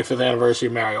 the 25th anniversary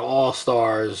of Mario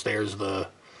All-Stars. There's the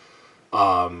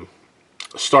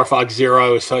Star Fox Zero I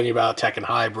was telling you about, Tekken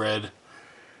Hybrid.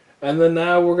 And then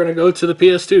now we're going to go to the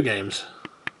PS2 games.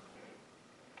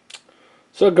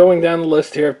 So going down the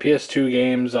list here of PS2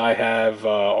 games, I have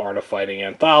Art of Fighting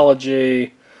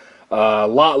Anthology.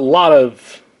 Lot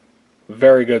of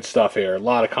very good stuff here. A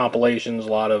lot of compilations, a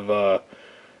lot of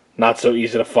not so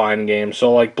easy to find games.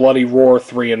 So Bloody Roar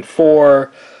 3 and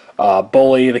 4,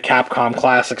 Bully, the Capcom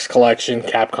Classics Collection,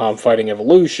 Capcom Fighting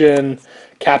Evolution,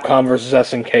 Capcom vs.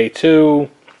 SNK 2,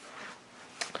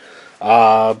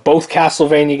 both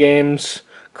Castlevania games,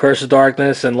 Curse of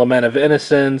Darkness and Lament of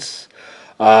Innocence,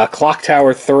 Clock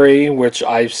Tower 3, which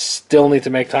I still need to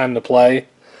make time to play.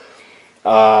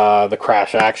 The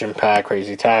Crash Action Pack,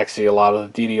 Crazy Taxi, a lot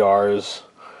of the DDRs.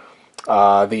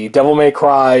 The Devil May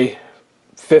Cry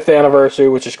 5th anniversary,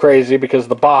 which is crazy because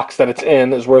the box that it's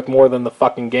in is worth more than the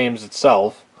fucking games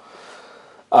itself.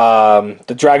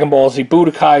 The Dragon Ball Z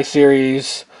Budokai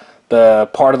series,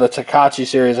 the part of the Takachi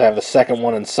series, I have the second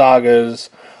one in Sagas.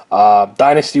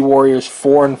 Dynasty Warriors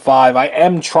 4 and 5. I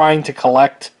am trying to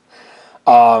collect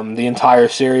the entire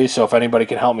series, so if anybody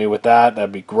can help me with that,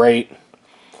 that'd be great.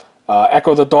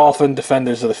 Echo the Dolphin,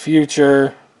 Defenders of the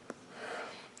Future.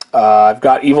 I've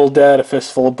got Evil Dead, A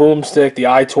Fistful of Boomstick, the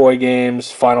iToy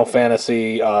games, Final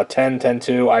Fantasy 10,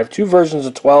 10-2. I have two versions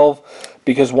of 12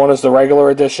 because one is the regular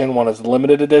edition, one is the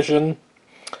limited edition.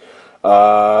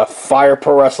 Fire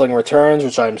Pro Wrestling Returns,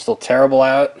 which I'm still terrible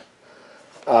at.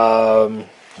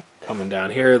 Coming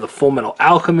down here, the Full Metal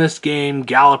Alchemist game,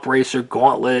 Gallop Racer,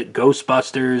 Gauntlet,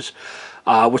 Ghostbusters,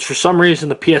 which for some reason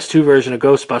the PS2 version of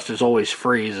Ghostbusters always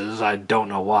freezes. I don't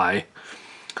know why.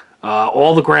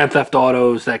 All the Grand Theft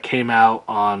Autos that came out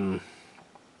on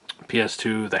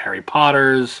PS2, the Harry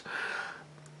Potters,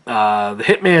 the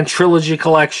Hitman Trilogy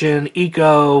Collection,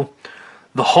 Eco,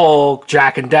 the Hulk,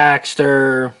 Jak and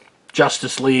Daxter,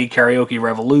 Justice League, Karaoke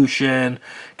Revolution,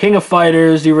 King of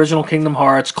Fighters, the original Kingdom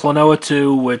Hearts, Klonoa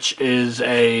 2, which is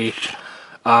a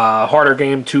harder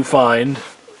game to find.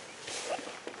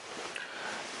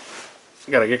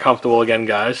 Gotta get comfortable again,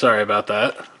 guys. Sorry about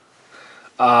that.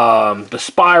 The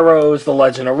Spyros, The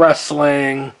Legend of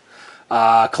Wrestling,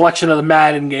 collection of the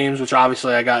Madden games, which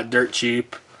obviously I got dirt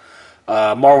cheap.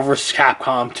 Marvel vs.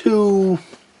 Capcom 2,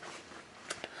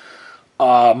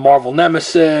 Marvel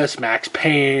Nemesis, Max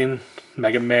Payne,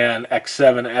 Mega Man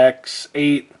X7,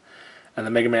 X8, and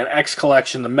the Mega Man X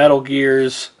collection, the Metal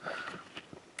Gears.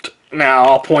 Now,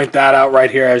 I'll point that out right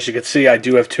here. As you can see, I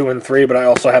do have 2 and 3, but I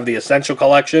also have the Essential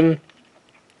Collection.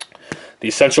 The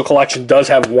Essential Collection does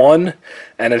have 1,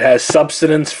 and it has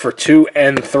substance for 2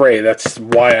 and 3. That's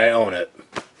why I own it.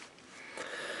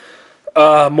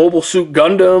 Mobile Suit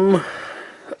Gundam,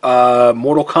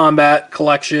 Mortal Kombat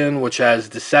Collection, which has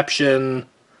Deception,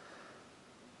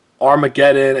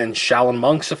 Armageddon, and Shaolin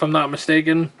Monks, if I'm not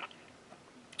mistaken.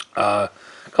 A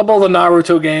couple of the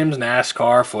Naruto games,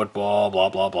 NASCAR, football, blah,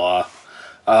 blah, blah.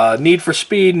 Need for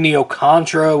Speed, Neo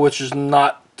Contra, which is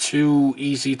not too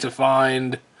easy to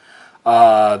find.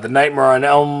 The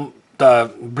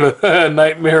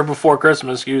Nightmare Before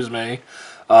Christmas, excuse me.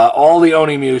 All the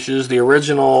Onimushas, the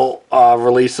original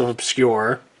release of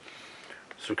Obscure.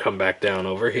 So come back down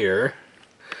over here.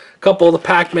 A couple of the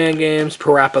Pac-Man games,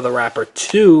 Parappa the Rapper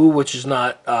 2, which is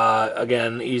not,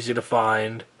 again, easy to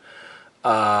find.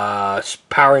 Power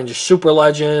Rangers Super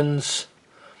Legends.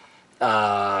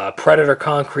 Predator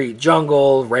Concrete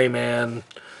Jungle, Rayman.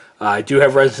 I do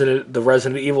have the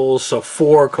Resident Evils, so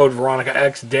 4, Code Veronica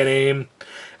X, Dead Aim,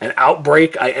 and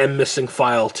Outbreak. I am missing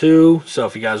File 2, so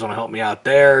if you guys want to help me out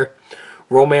there.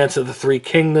 Romance of the Three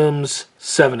Kingdoms,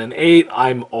 7 and 8.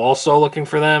 I'm also looking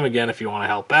for them, again, if you want to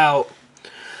help out.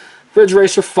 Ridge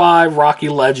Racer 5, Rocky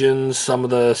Legends, some of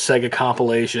the Sega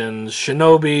compilations,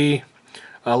 Shinobi,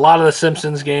 a lot of the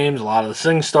Simpsons games, a lot of the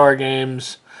SingStar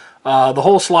games. The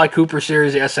whole Sly Cooper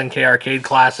series, the SNK Arcade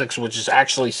Classics, which is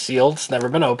actually sealed. It's never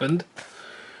been opened.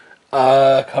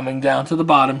 Coming down to the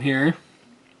bottom here.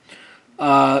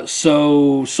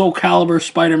 So, Soul Calibur,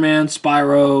 Spider-Man,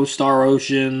 Spyro, Star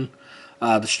Ocean,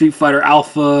 the Street Fighter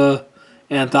Alpha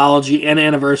Anthology and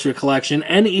Anniversary Collection,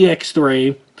 and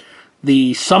EX3.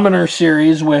 The Summoner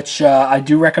series, which I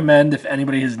do recommend if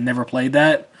anybody has never played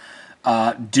that.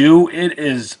 It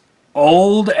is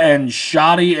old and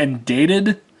shoddy and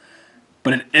dated,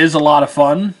 but it is a lot of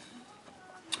fun.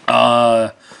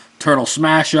 Turtle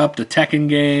Smash Up, the Tekken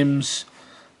games,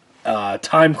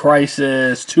 Time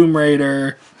Crisis, Tomb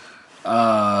Raider,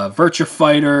 Virtua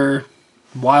Fighter,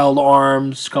 Wild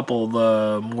Arms, a couple of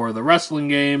the more of the wrestling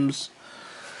games.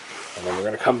 And then we're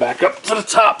going to come back up to the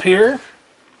top here.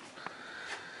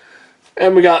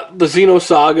 And we got the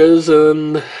Xenosagas,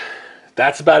 and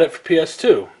that's about it for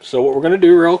PS2. So what we're going to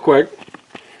do real quick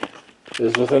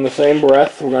is within the same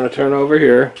breath, we're going to turn over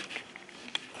here,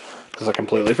 because I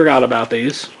completely forgot about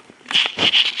these.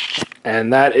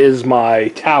 And that is my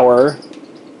Tower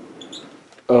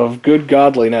of Good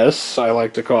Godliness, I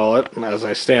like to call it, as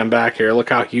I stand back here. Look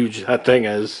how huge that thing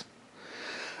is.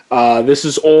 This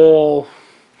is all,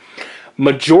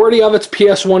 majority of it's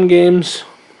PS1 games.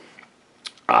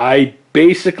 I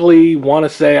basically want to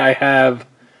say I have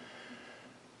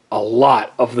a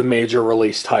lot of the major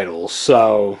release titles,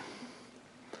 so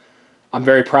I'm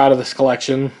very proud of this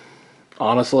collection,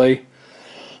 honestly.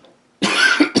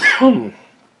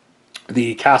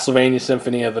 The Castlevania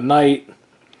Symphony of the Night,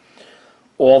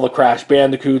 all the Crash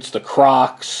Bandicoots, the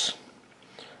Crocs,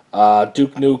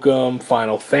 Duke Nukem,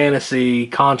 Final Fantasy,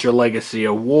 Contra Legacy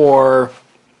of War,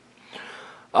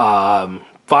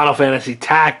 Final Fantasy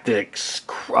Tactics,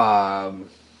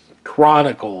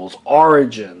 Chronicles,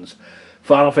 Origins,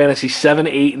 Final Fantasy 7,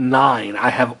 8, and 9. I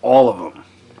have all of them.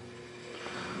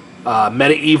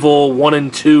 Medieval 1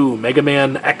 and 2, Mega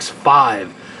Man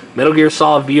X5, Metal Gear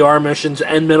Solid VR missions,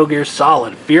 and Metal Gear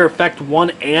Solid, Fear Effect 1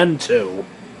 and 2.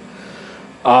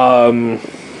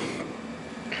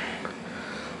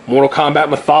 Mortal Kombat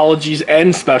Mythologies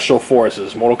and Special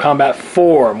Forces, Mortal Kombat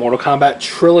 4, Mortal Kombat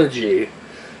Trilogy,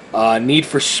 Need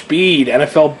for Speed,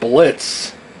 NFL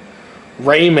Blitz,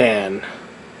 Rayman.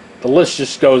 The list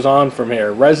just goes on from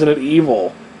here. Resident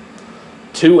Evil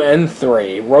 2 and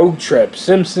 3, Road Trip,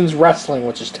 Simpsons Wrestling,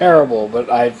 which is terrible,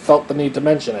 but I felt the need to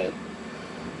mention it.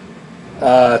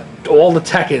 All the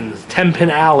Tekkens, 10-Pin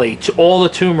Alley, all the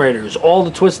Tomb Raiders, all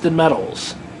the Twisted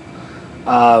Metals,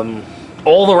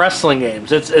 all the wrestling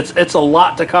games. It's a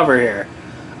lot to cover here.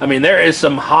 I mean, there is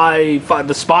some the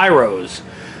Spyros.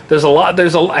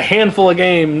 There's a handful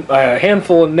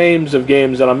of names of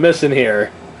games that I'm missing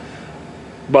here.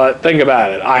 But think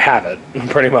about it, I have it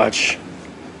pretty much.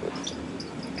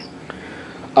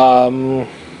 Gran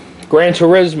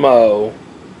Turismo,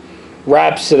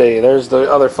 Rhapsody. There's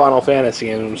the other Final Fantasy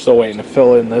game I'm still waiting to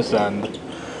fill in this end.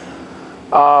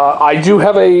 I do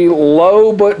have a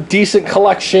low but decent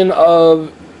collection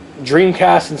of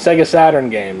Dreamcast and Sega Saturn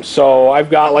games. So I've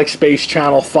got like Space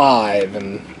Channel 5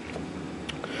 and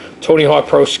Tony Hawk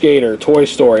Pro Skater, Toy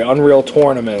Story, Unreal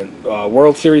Tournament,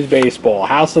 World Series Baseball,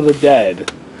 House of the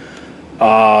Dead,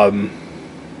 Virtua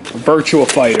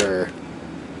Fighter,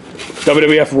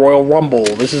 WWF Royal Rumble.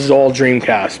 This is all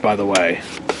Dreamcast, by the way.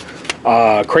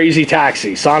 Crazy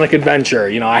Taxi, Sonic Adventure.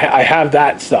 You know, I have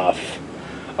that stuff.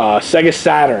 Sega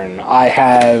Saturn. I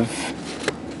have...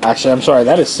 Actually, I'm sorry.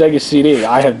 That is Sega CD.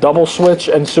 I have Double Switch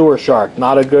and Sewer Shark.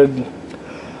 Not a good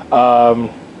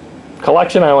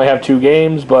collection. I only have 2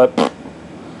 games, but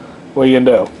what are you going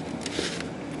to do?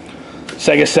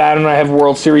 Sega Saturn, I have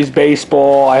World Series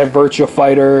Baseball. I have Virtua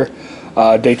Fighter.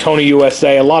 Daytona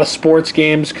USA. A lot of sports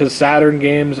games, because Saturn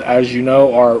games, as you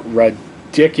know, are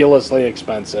ridiculously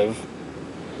expensive.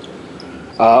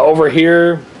 Over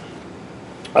here,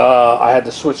 I had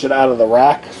to switch it out of the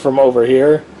rack from over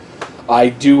here. I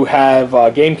do have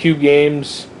GameCube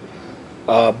games,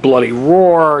 Bloody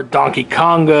Roar, Donkey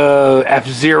Konga,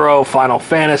 F-Zero, Final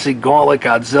Fantasy, Gauntlet,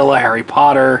 Godzilla, Harry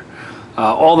Potter,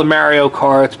 all the Mario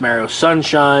Karts, Mario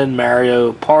Sunshine,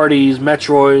 Mario Parties,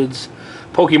 Metroids,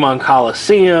 Pokemon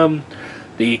Coliseum,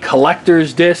 the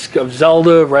Collector's Disc of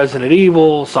Zelda, Resident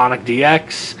Evil, Sonic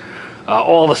DX,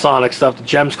 all the Sonic stuff, the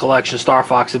Gems Collection, Star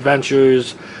Fox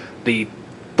Adventures, the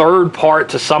third part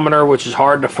to Summoner, which is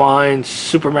hard to find,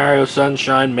 Super Mario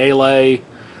Sunshine, Melee,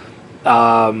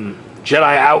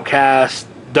 Jedi Outcast,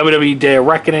 WWE Day of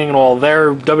Reckoning, and all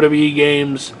their WWE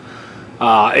games.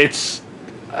 It's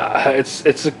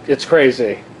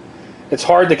crazy. It's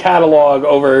hard to catalog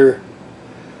over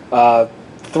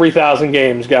 3,000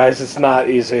 games, guys. It's not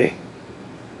easy.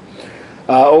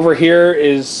 Over here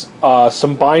is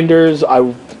some binders.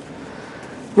 I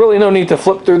really no need to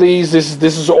flip through these.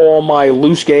 This is all my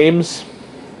loose games,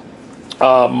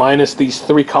 minus these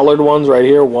 3 colored ones right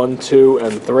here, 1, 2,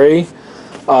 and 3.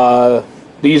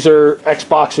 These are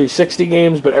Xbox 360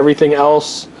 games, but everything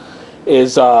else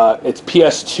is it's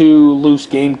PS2 loose,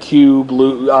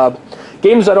 GameCube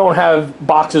games I don't have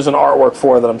boxes and artwork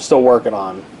for that I'm still working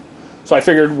on. So I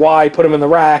figured, why put them in the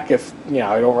rack if, you know,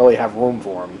 I don't really have room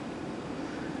for them.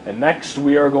 And next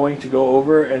we are going to go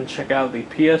over and check out the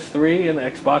PS3 and the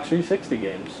Xbox 360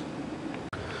 games.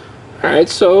 Alright,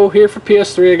 so here for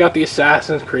PS3 I got the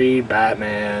Assassin's Creed,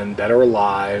 Batman, Dead or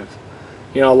Alive.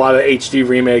 You know, a lot of HD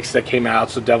remakes that came out,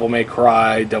 so Devil May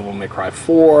Cry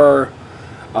 4,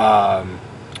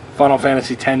 Final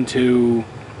Fantasy X-2,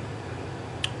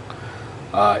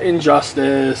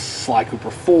 Injustice, Sly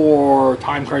Cooper 4,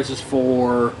 Time Crisis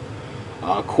 4,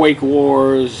 Quake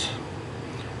Wars,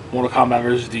 Mortal Kombat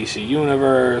vs. DC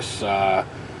Universe. The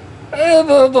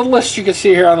list you can see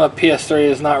here on the PS3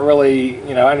 is not really,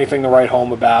 you know, anything to write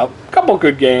home about. A couple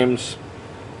good games.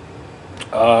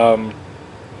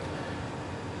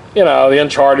 You know, the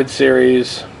Uncharted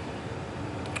series.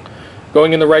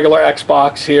 Going in the regular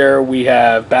Xbox here, we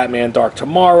have Batman Dark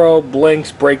Tomorrow,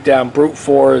 Blinks, Breakdown, Brute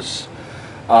Force,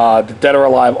 the Dead or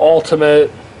Alive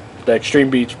Ultimate, the Extreme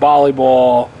Beach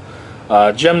Volleyball,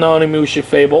 Gem no Onimusha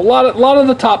Fable, a lot of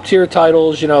the top tier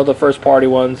titles, you know, the first party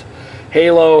ones.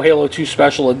 Halo 2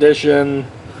 Special Edition,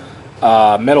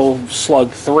 Metal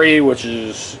Slug 3, which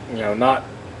is, you know, not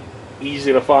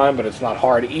easy to find, but it's not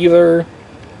hard either.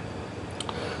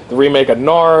 The remake of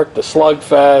Narc, the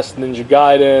Slugfest, Ninja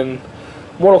Gaiden,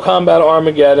 Mortal Kombat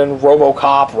Armageddon,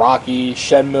 RoboCop, Rocky,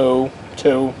 Shenmue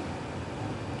 2,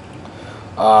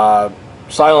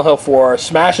 Silent Hill 4,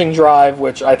 Smashing Drive,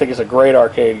 which I think is a great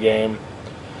arcade game,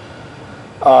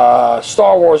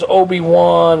 Star Wars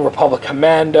Obi-Wan, Republic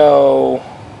Commando,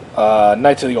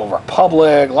 Knights of the Old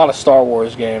Republic, a lot of Star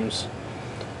Wars games.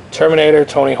 Terminator,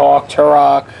 Tony Hawk,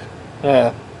 Turok,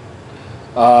 yeah.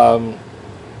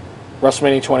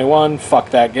 WrestleMania 21, fuck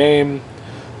that game.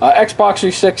 Xbox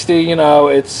 360, you know,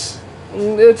 it's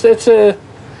a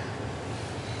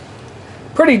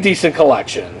pretty decent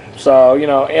collection. So, you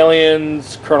know,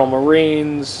 Aliens, Colonel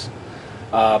Marines,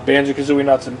 Banjo-Kazooie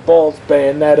Nuts and Bolts,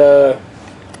 Bayonetta,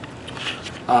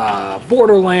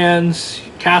 Borderlands,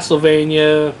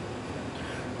 Castlevania,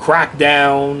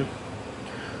 Crackdown,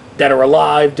 Dead or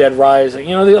Alive, Dead Rising.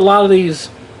 You know, a lot of these,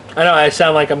 I know I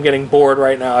sound like I'm getting bored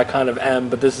right now. I kind of am,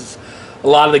 but this is a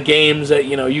lot of the games that,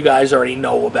 you know, you guys already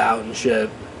know about and shit.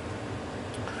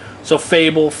 So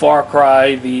Fable, Far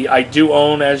Cry, I do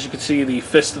own, as you can see, the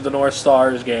Fist of the North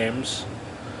Stars games.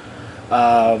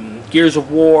 Gears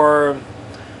of War,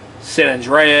 San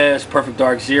Andreas, Perfect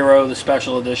Dark Zero, the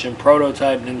Special Edition,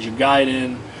 Prototype, Ninja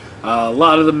Gaiden, a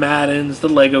lot of the Maddens, the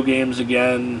Lego games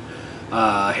again,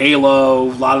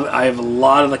 Halo, I have a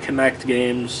lot of the Kinect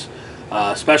games,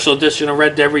 Special Edition of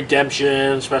Red Dead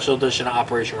Redemption, Special Edition of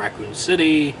Operation Raccoon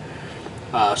City,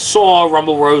 Saw,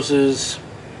 Rumble Roses,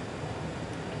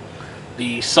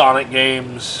 the Sonic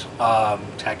games,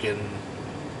 Tekken,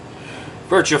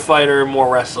 Virtua Fighter,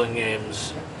 more wrestling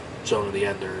games, Zone of the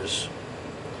Enders.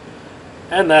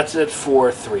 And that's it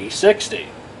for 360.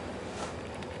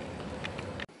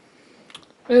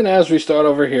 And as we start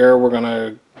over here, we're going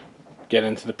to get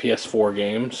into the PS4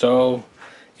 game. So,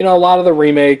 you know, a lot of the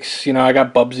remakes, you know, I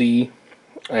got Bubsy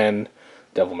and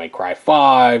Devil May Cry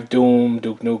 5, Doom,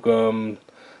 Duke Nukem,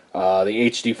 the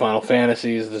HD Final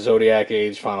Fantasies, the Zodiac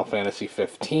Age, Final Fantasy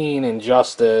 15,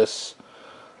 Injustice,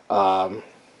 Spyro,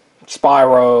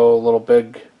 Little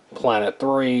Big Planet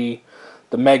 3,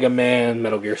 the Mega Man,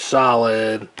 Metal Gear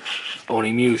Solid,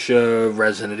 Onimusha,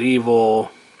 Resident Evil,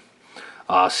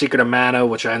 Secret of Mana,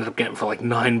 which I ended up getting for like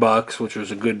 $9, which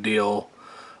was a good deal.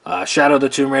 Shadow of the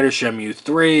Tomb Raider, Shenmue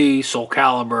 3, Soul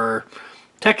Calibur,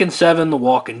 Tekken 7, The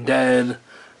Walking Dead,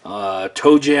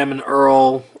 Toe Jam and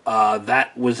Earl.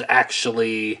 That was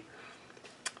actually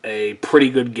a pretty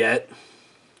good get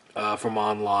from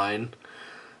online.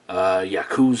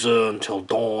 Yakuza Until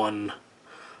Dawn.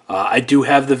 I do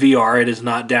have the VR. It is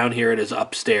not down here. It is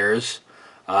upstairs.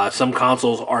 Some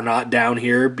consoles are not down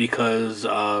here because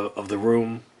of the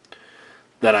room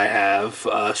that I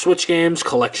have. Switch games,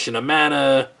 Collection of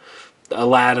Mana,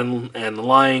 Aladdin and the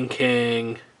Lion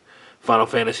King, Final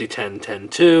Fantasy X,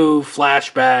 10-2,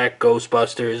 Flashback,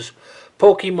 Ghostbusters,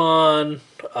 Pokemon,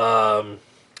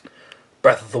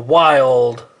 Breath of the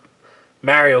Wild,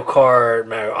 Mario Kart,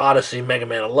 Mario Odyssey, Mega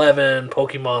Man 11,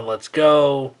 Pokemon Let's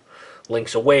Go,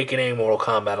 Link's Awakening, Mortal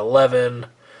Kombat 11,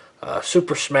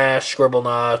 Super Smash,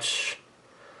 Scribblenauts,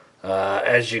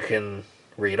 as you can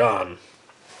read on.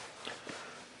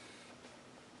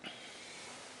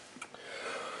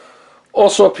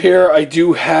 Also up here, I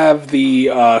do have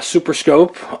the Super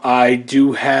Scope. I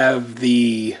do have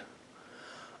the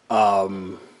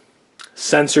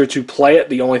sensor to play it.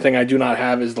 The only thing I do not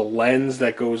have is the lens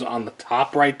that goes on the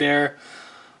top right there.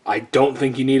 I don't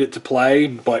think you need it to play,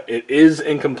 but it is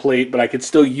incomplete, but I could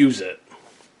still use it.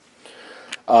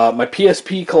 My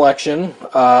PSP collection,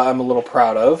 I'm a little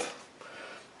proud of.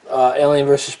 Alien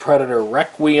vs. Predator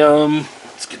Requiem.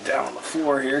 Let's get down on the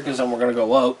floor here, because then we're going to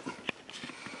go up.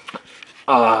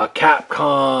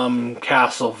 Capcom,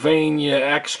 Castlevania,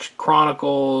 X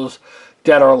Chronicles,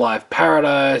 Dead or Alive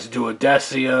Paradise,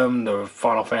 Duodecium, the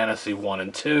Final Fantasy 1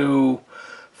 and 2,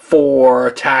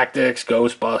 4, Tactics,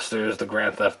 Ghostbusters, the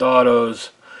Grand Theft Autos,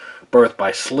 Birth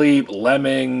by Sleep,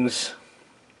 Lemmings,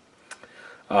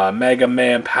 Mega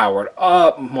Man Powered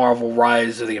Up, Marvel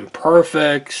Rise of the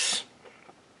Imperfects,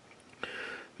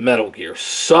 Metal Gear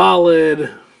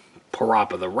Solid,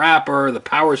 Parappa the Rapper, the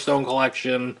Power Stone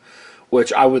Collection,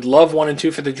 which I would love 1 and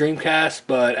 2 for the Dreamcast,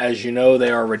 but as you know,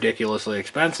 they are ridiculously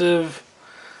expensive.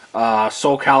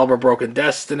 Soul Calibur Broken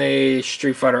Destiny,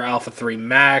 Street Fighter Alpha 3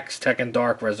 Max, Tekken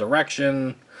Dark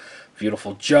Resurrection,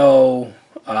 Beautiful Joe,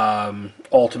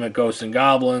 Ultimate Ghosts and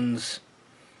Goblins.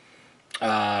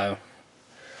 And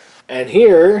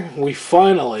here, we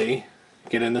finally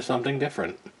get into something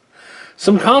different.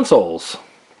 Some consoles.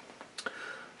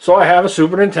 So I have a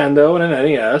Super Nintendo and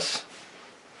an NES.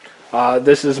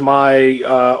 This is my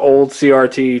old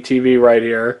CRT TV right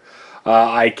here.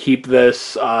 I keep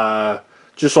this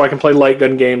just so I can play light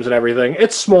gun games and everything.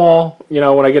 It's small. You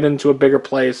know, when I get into a bigger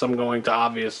place, I'm going to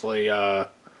obviously, you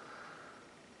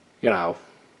know,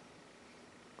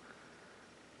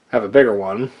 have a bigger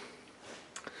one.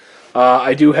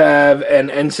 I do have an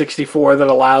N64 that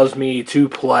allows me to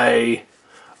play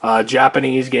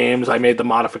Japanese games. I made the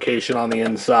modification on the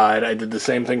inside. I did the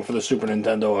same thing for the Super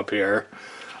Nintendo up here.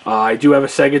 I do have a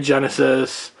Sega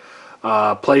Genesis,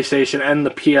 PlayStation, and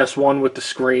the PS1 with the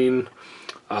screen.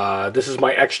 This is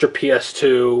my extra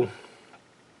PS2.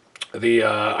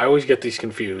 I always get these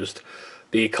confused.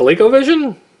 The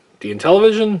ColecoVision? The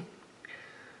Intellivision?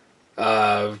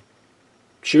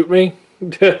 Shoot me.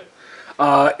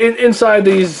 Inside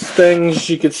these things,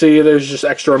 you can see there's just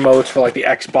extra remotes for like the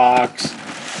Xbox,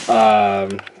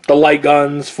 the light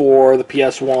guns for the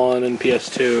PS1 and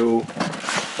PS2,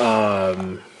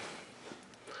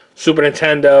 Super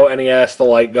Nintendo, NES, the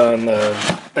light gun, the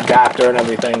adapter and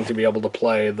everything to be able to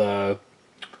play the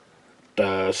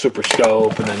Super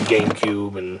Scope, and then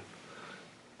GameCube and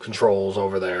controls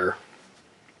over there.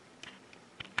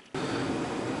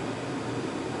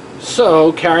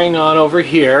 So, carrying on over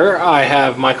here, I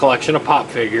have my collection of pop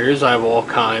figures. I have all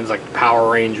kinds, like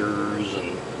Power Rangers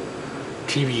and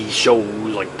TV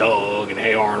shows like Doug and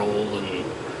Hey Arnold, and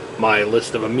my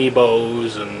list of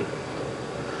amiibos, and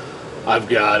I've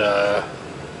got a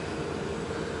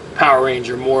Power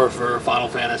Ranger Morpher, Final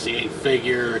Fantasy VIII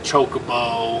figure, a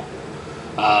Chocobo,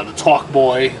 the Talk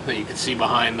Boy that you can see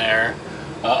behind there.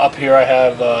 Up here I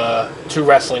have 2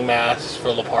 wrestling masks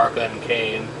for La Parka and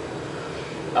Kane.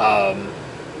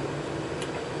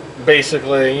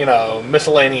 Basically, you know,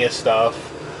 miscellaneous stuff.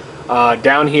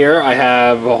 Down here I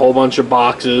have a whole bunch of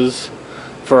boxes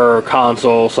for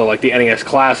console, so like the NES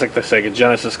Classic, the Sega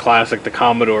Genesis Classic, the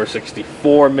Commodore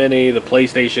 64 Mini, the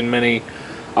PlayStation Mini.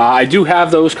 I do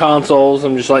have those consoles.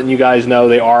 I'm just letting you guys know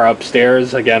they are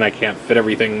upstairs. Again, I can't fit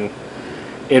everything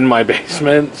in my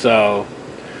basement, so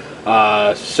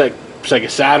Sega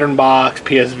Saturn box,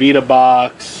 PS Vita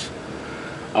box.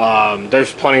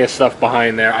 There's plenty of stuff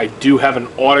behind there. I do have an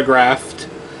autographed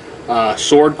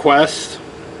Sword Quest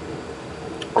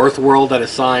Earthworld that is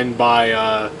signed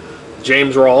by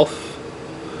James Rolfe.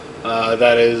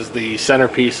 That is the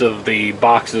centerpiece of the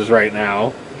boxes right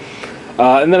now.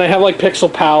 And then I have like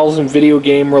Pixel Pals and video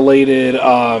game related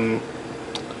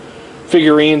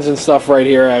figurines and stuff right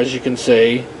here, as you can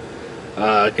see.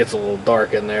 It gets a little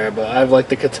dark in there, but I have like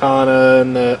the Katana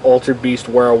and the Altered Beast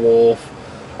Werewolf.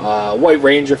 White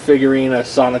Ranger figurine, a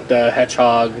Sonic the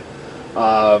Hedgehog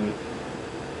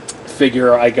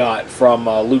figure I got from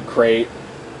Loot Crate.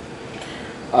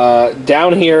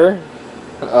 Down here,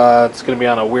 it's going to be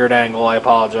on a weird angle, I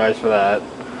apologize for that.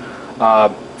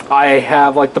 I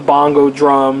have like the bongo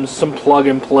drums, some plug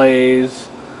and plays,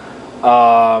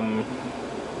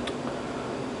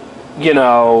 you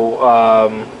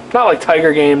know, not like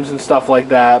Tiger games and stuff like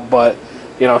that, but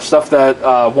you know, stuff that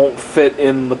won't fit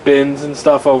in the bins and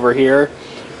stuff over here.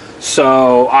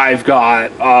 So I've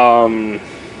got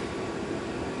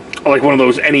like one of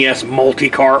those NES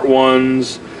multi-cart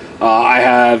ones. I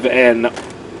have an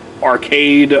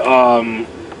arcade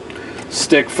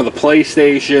stick for the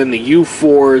PlayStation, the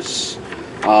U-Force,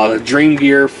 the Dream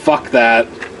Gear, fuck that.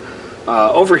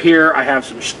 Over here I have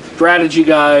some strategy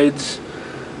guides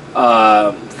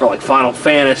for like Final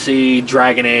Fantasy,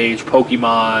 Dragon Age,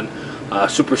 Pokemon,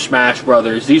 Super Smash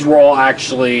Brothers. These were all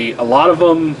actually, a lot of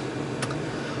them,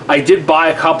 I did buy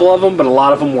a couple of them, but a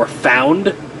lot of them were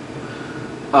found.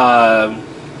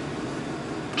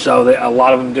 So a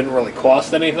lot of them didn't really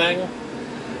cost anything.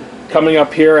 Coming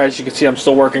up here, as you can see, I'm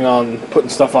still working on putting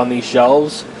stuff on these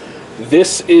shelves.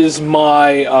 This is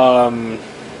my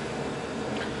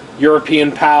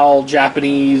European PAL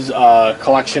Japanese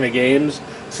collection of games.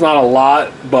 It's not a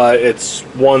lot, but it's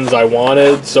ones I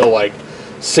wanted. So like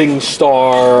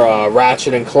SingStar,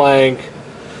 Ratchet and Clank.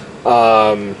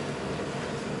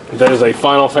 There's a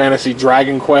Final Fantasy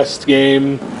Dragon Quest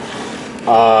game.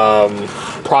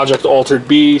 Project Altered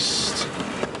Beast.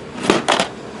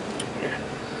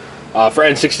 For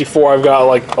N64, I've got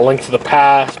like A Link to the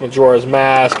Past, Majora's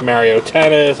Mask, Mario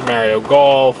Tennis, Mario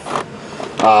Golf,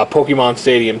 Pokemon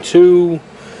Stadium 2.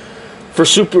 For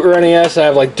Super NES, I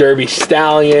have like Derby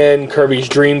Stallion, Kirby's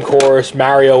Dream Course,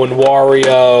 Mario and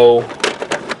Wario,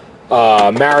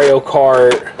 Mario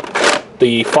Kart,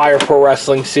 the Fire Pro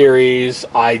Wrestling series.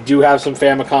 I do have some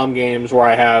Famicom games where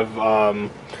I have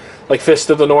like Fist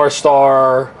of the North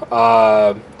Star,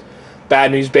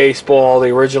 Bad News Baseball, the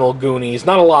original Goonies.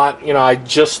 Not a lot, you know.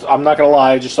 I'm not gonna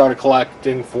lie, I just started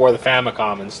collecting for the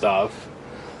Famicom and stuff.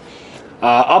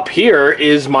 Up here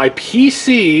is my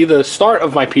PC, the start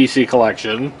of my PC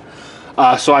collection.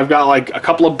 So I've got like a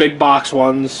couple of big box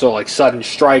ones, so like Sudden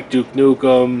Strike, Duke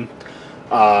Nukem,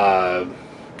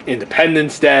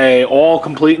 Independence Day, all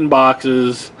complete in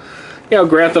boxes. You know,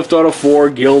 Grand Theft Auto 4,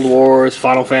 Guild Wars,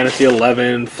 Final Fantasy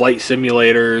 11, flight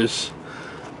simulators.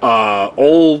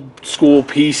 old school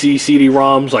PC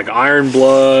CD-ROMs like Iron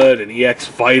Blood and EX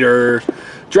Fighter,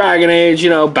 Dragon Age, you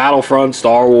know, Battlefront,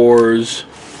 Star Wars,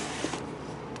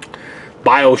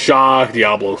 BioShock,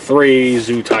 Diablo 3,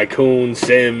 Zoo Tycoon,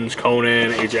 Sims,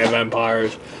 Conan, Age of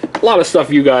Empires. A lot of stuff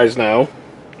you guys know.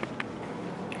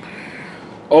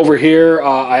 Over here,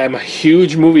 I am a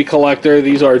huge movie collector.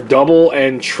 These are double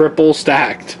and triple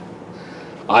stacked.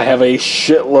 I have a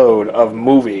shitload of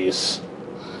movies.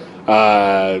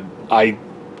 I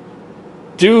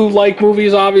do like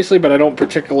movies, obviously, but I don't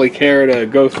particularly care to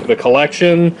go through the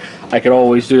collection. I could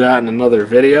always do that in another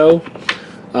video.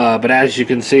 But as you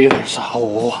can see, there's a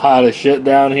lot of shit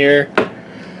down here.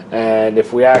 And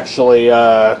if we actually...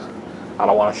 I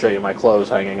don't want to show you my clothes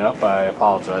hanging up. I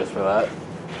apologize for that.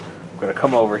 I'm going to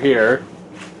come over here.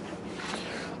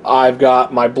 I've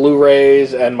got my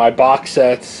Blu-rays and my box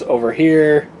sets over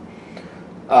here.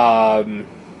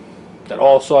 That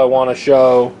also I want to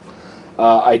show.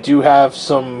 I do have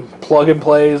some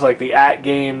plug-and-plays like the At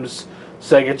Games,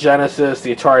 Sega Genesis,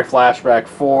 the Atari Flashback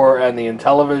 4, and the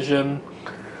Intellivision.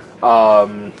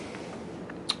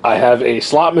 I have a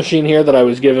slot machine here that I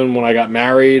was given when I got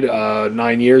married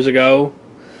 9 years ago.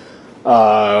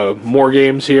 More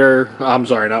games here. I'm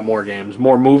sorry, not more games.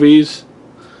 More movies.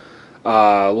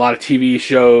 A lot of TV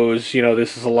shows. You know,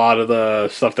 this is a lot of the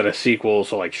stuff that has sequels,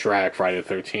 so like Shrek, Friday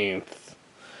the 13th,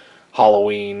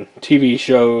 Halloween. TV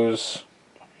shows.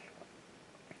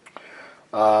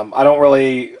 I don't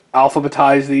really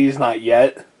alphabetize these, not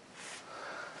yet.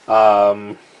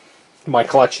 My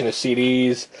collection of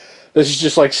CDs. This is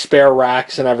just like spare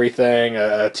racks and everything.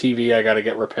 A TV I gotta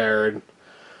get repaired.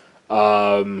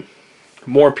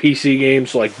 More PC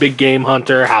games, so like Big Game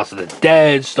Hunter, House of the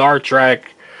Dead, Star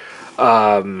Trek.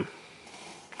 As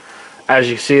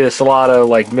you see, there's a lot of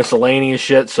like miscellaneous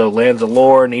shit. So Lands of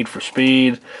Lore, Need for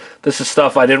Speed. This is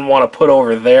stuff I didn't want to put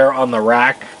over there on the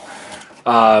rack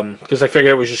because I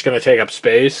figured it was just going to take up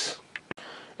space.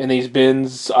 In these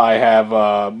bins, I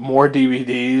have more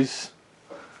DVDs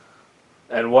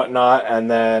and whatnot. And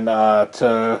then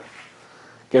to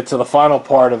get to the final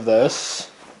part of this,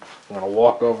 I'm going to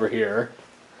walk over here.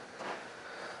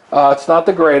 It's not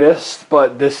the greatest,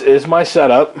 but this is my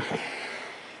setup.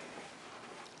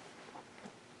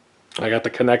 I got the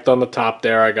Connect on the top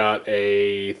there. I got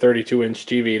a 32-inch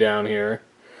TV down here.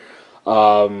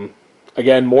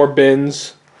 Again, more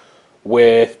bins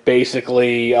with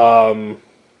basically Wii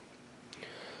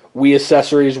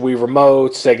accessories, Wii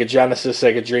remotes, Sega Genesis,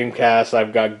 Sega Dreamcast.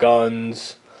 I've got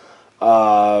guns,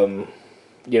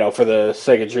 you know, for the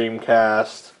Sega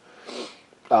Dreamcast.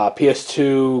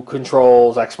 PS2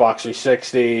 controls, Xbox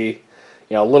 360,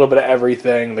 you know, a little bit of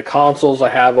everything. The consoles I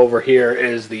have over here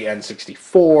is the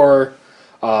N64.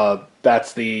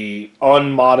 That's the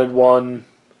unmodded one.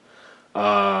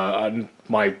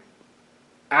 My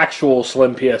actual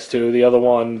slim PS2. The other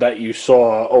one that you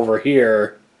saw over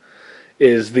here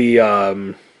is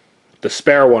the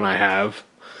spare one I have.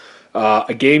 A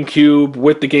GameCube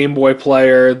with the Game Boy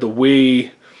player, the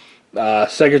Wii,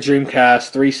 Sega Dreamcast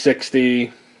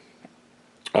 360.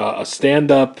 A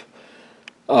stand-up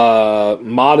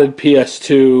modded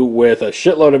PS2 with a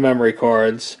shitload of memory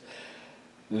cards.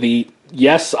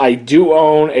 Yes, I do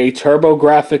own a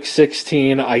TurboGrafx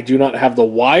 16. I do not have the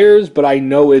wires, but I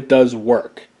know it does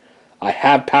work. I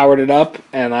have powered it up,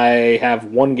 and I have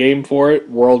one game for it,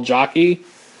 World Jockey.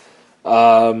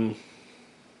 And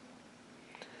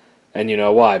you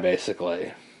know why,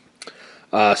 basically.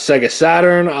 Sega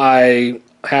Saturn, I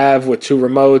have with 2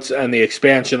 remotes and the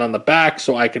expansion on the back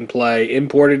so I can play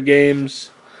imported games.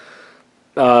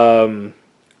 An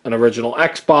original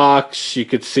Xbox, you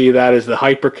could see that is the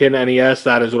Hyperkin NES.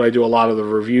 That is what I do a lot of the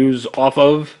reviews off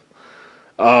of.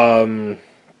 The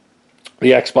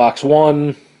Xbox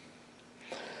One,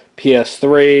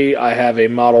 PS3, I have a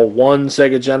Model 1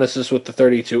 Sega Genesis with the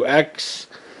 32X,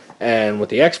 and with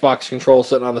the Xbox control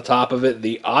sitting on the top of it,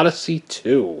 the Odyssey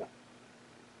 2.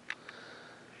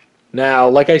 Now,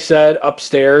 like I said,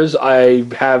 upstairs I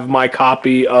have my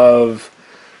copy of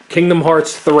Kingdom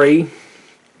Hearts 3.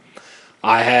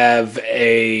 I have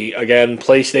again,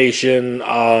 PlayStation,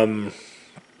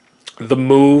 the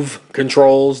Move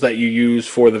controls that you use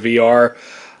for the VR.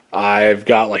 I've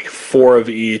got like 4 of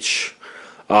each.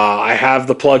 I have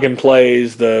the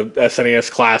plug-and-plays, the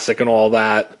SNES Classic and all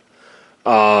that.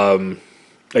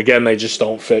 Again, they just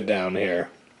don't fit down here.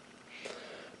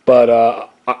 But,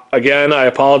 again, I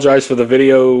apologize for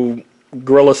the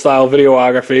guerrilla-style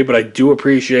videography, but I do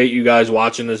appreciate you guys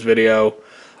watching this video.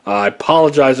 I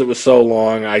apologize it was so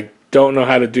long. I don't know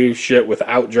how to do shit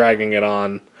without dragging it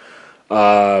on.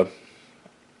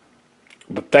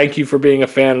 But thank you for being a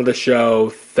fan of the show.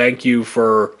 Thank you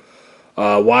for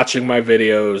watching my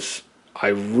videos. I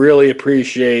really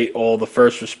appreciate all the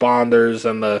first responders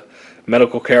and the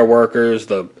medical care workers,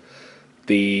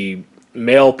 the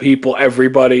male people,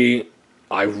 everybody.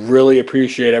 I really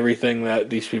appreciate everything that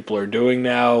these people are doing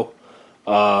now.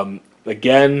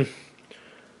 Again,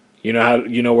 you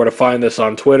know where to find this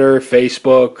on Twitter,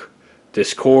 Facebook,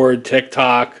 Discord,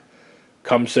 TikTok.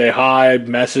 Come say hi,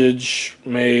 message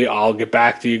me. I'll get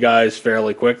back to you guys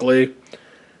fairly quickly.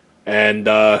 And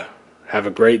have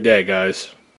a great day,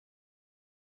 guys.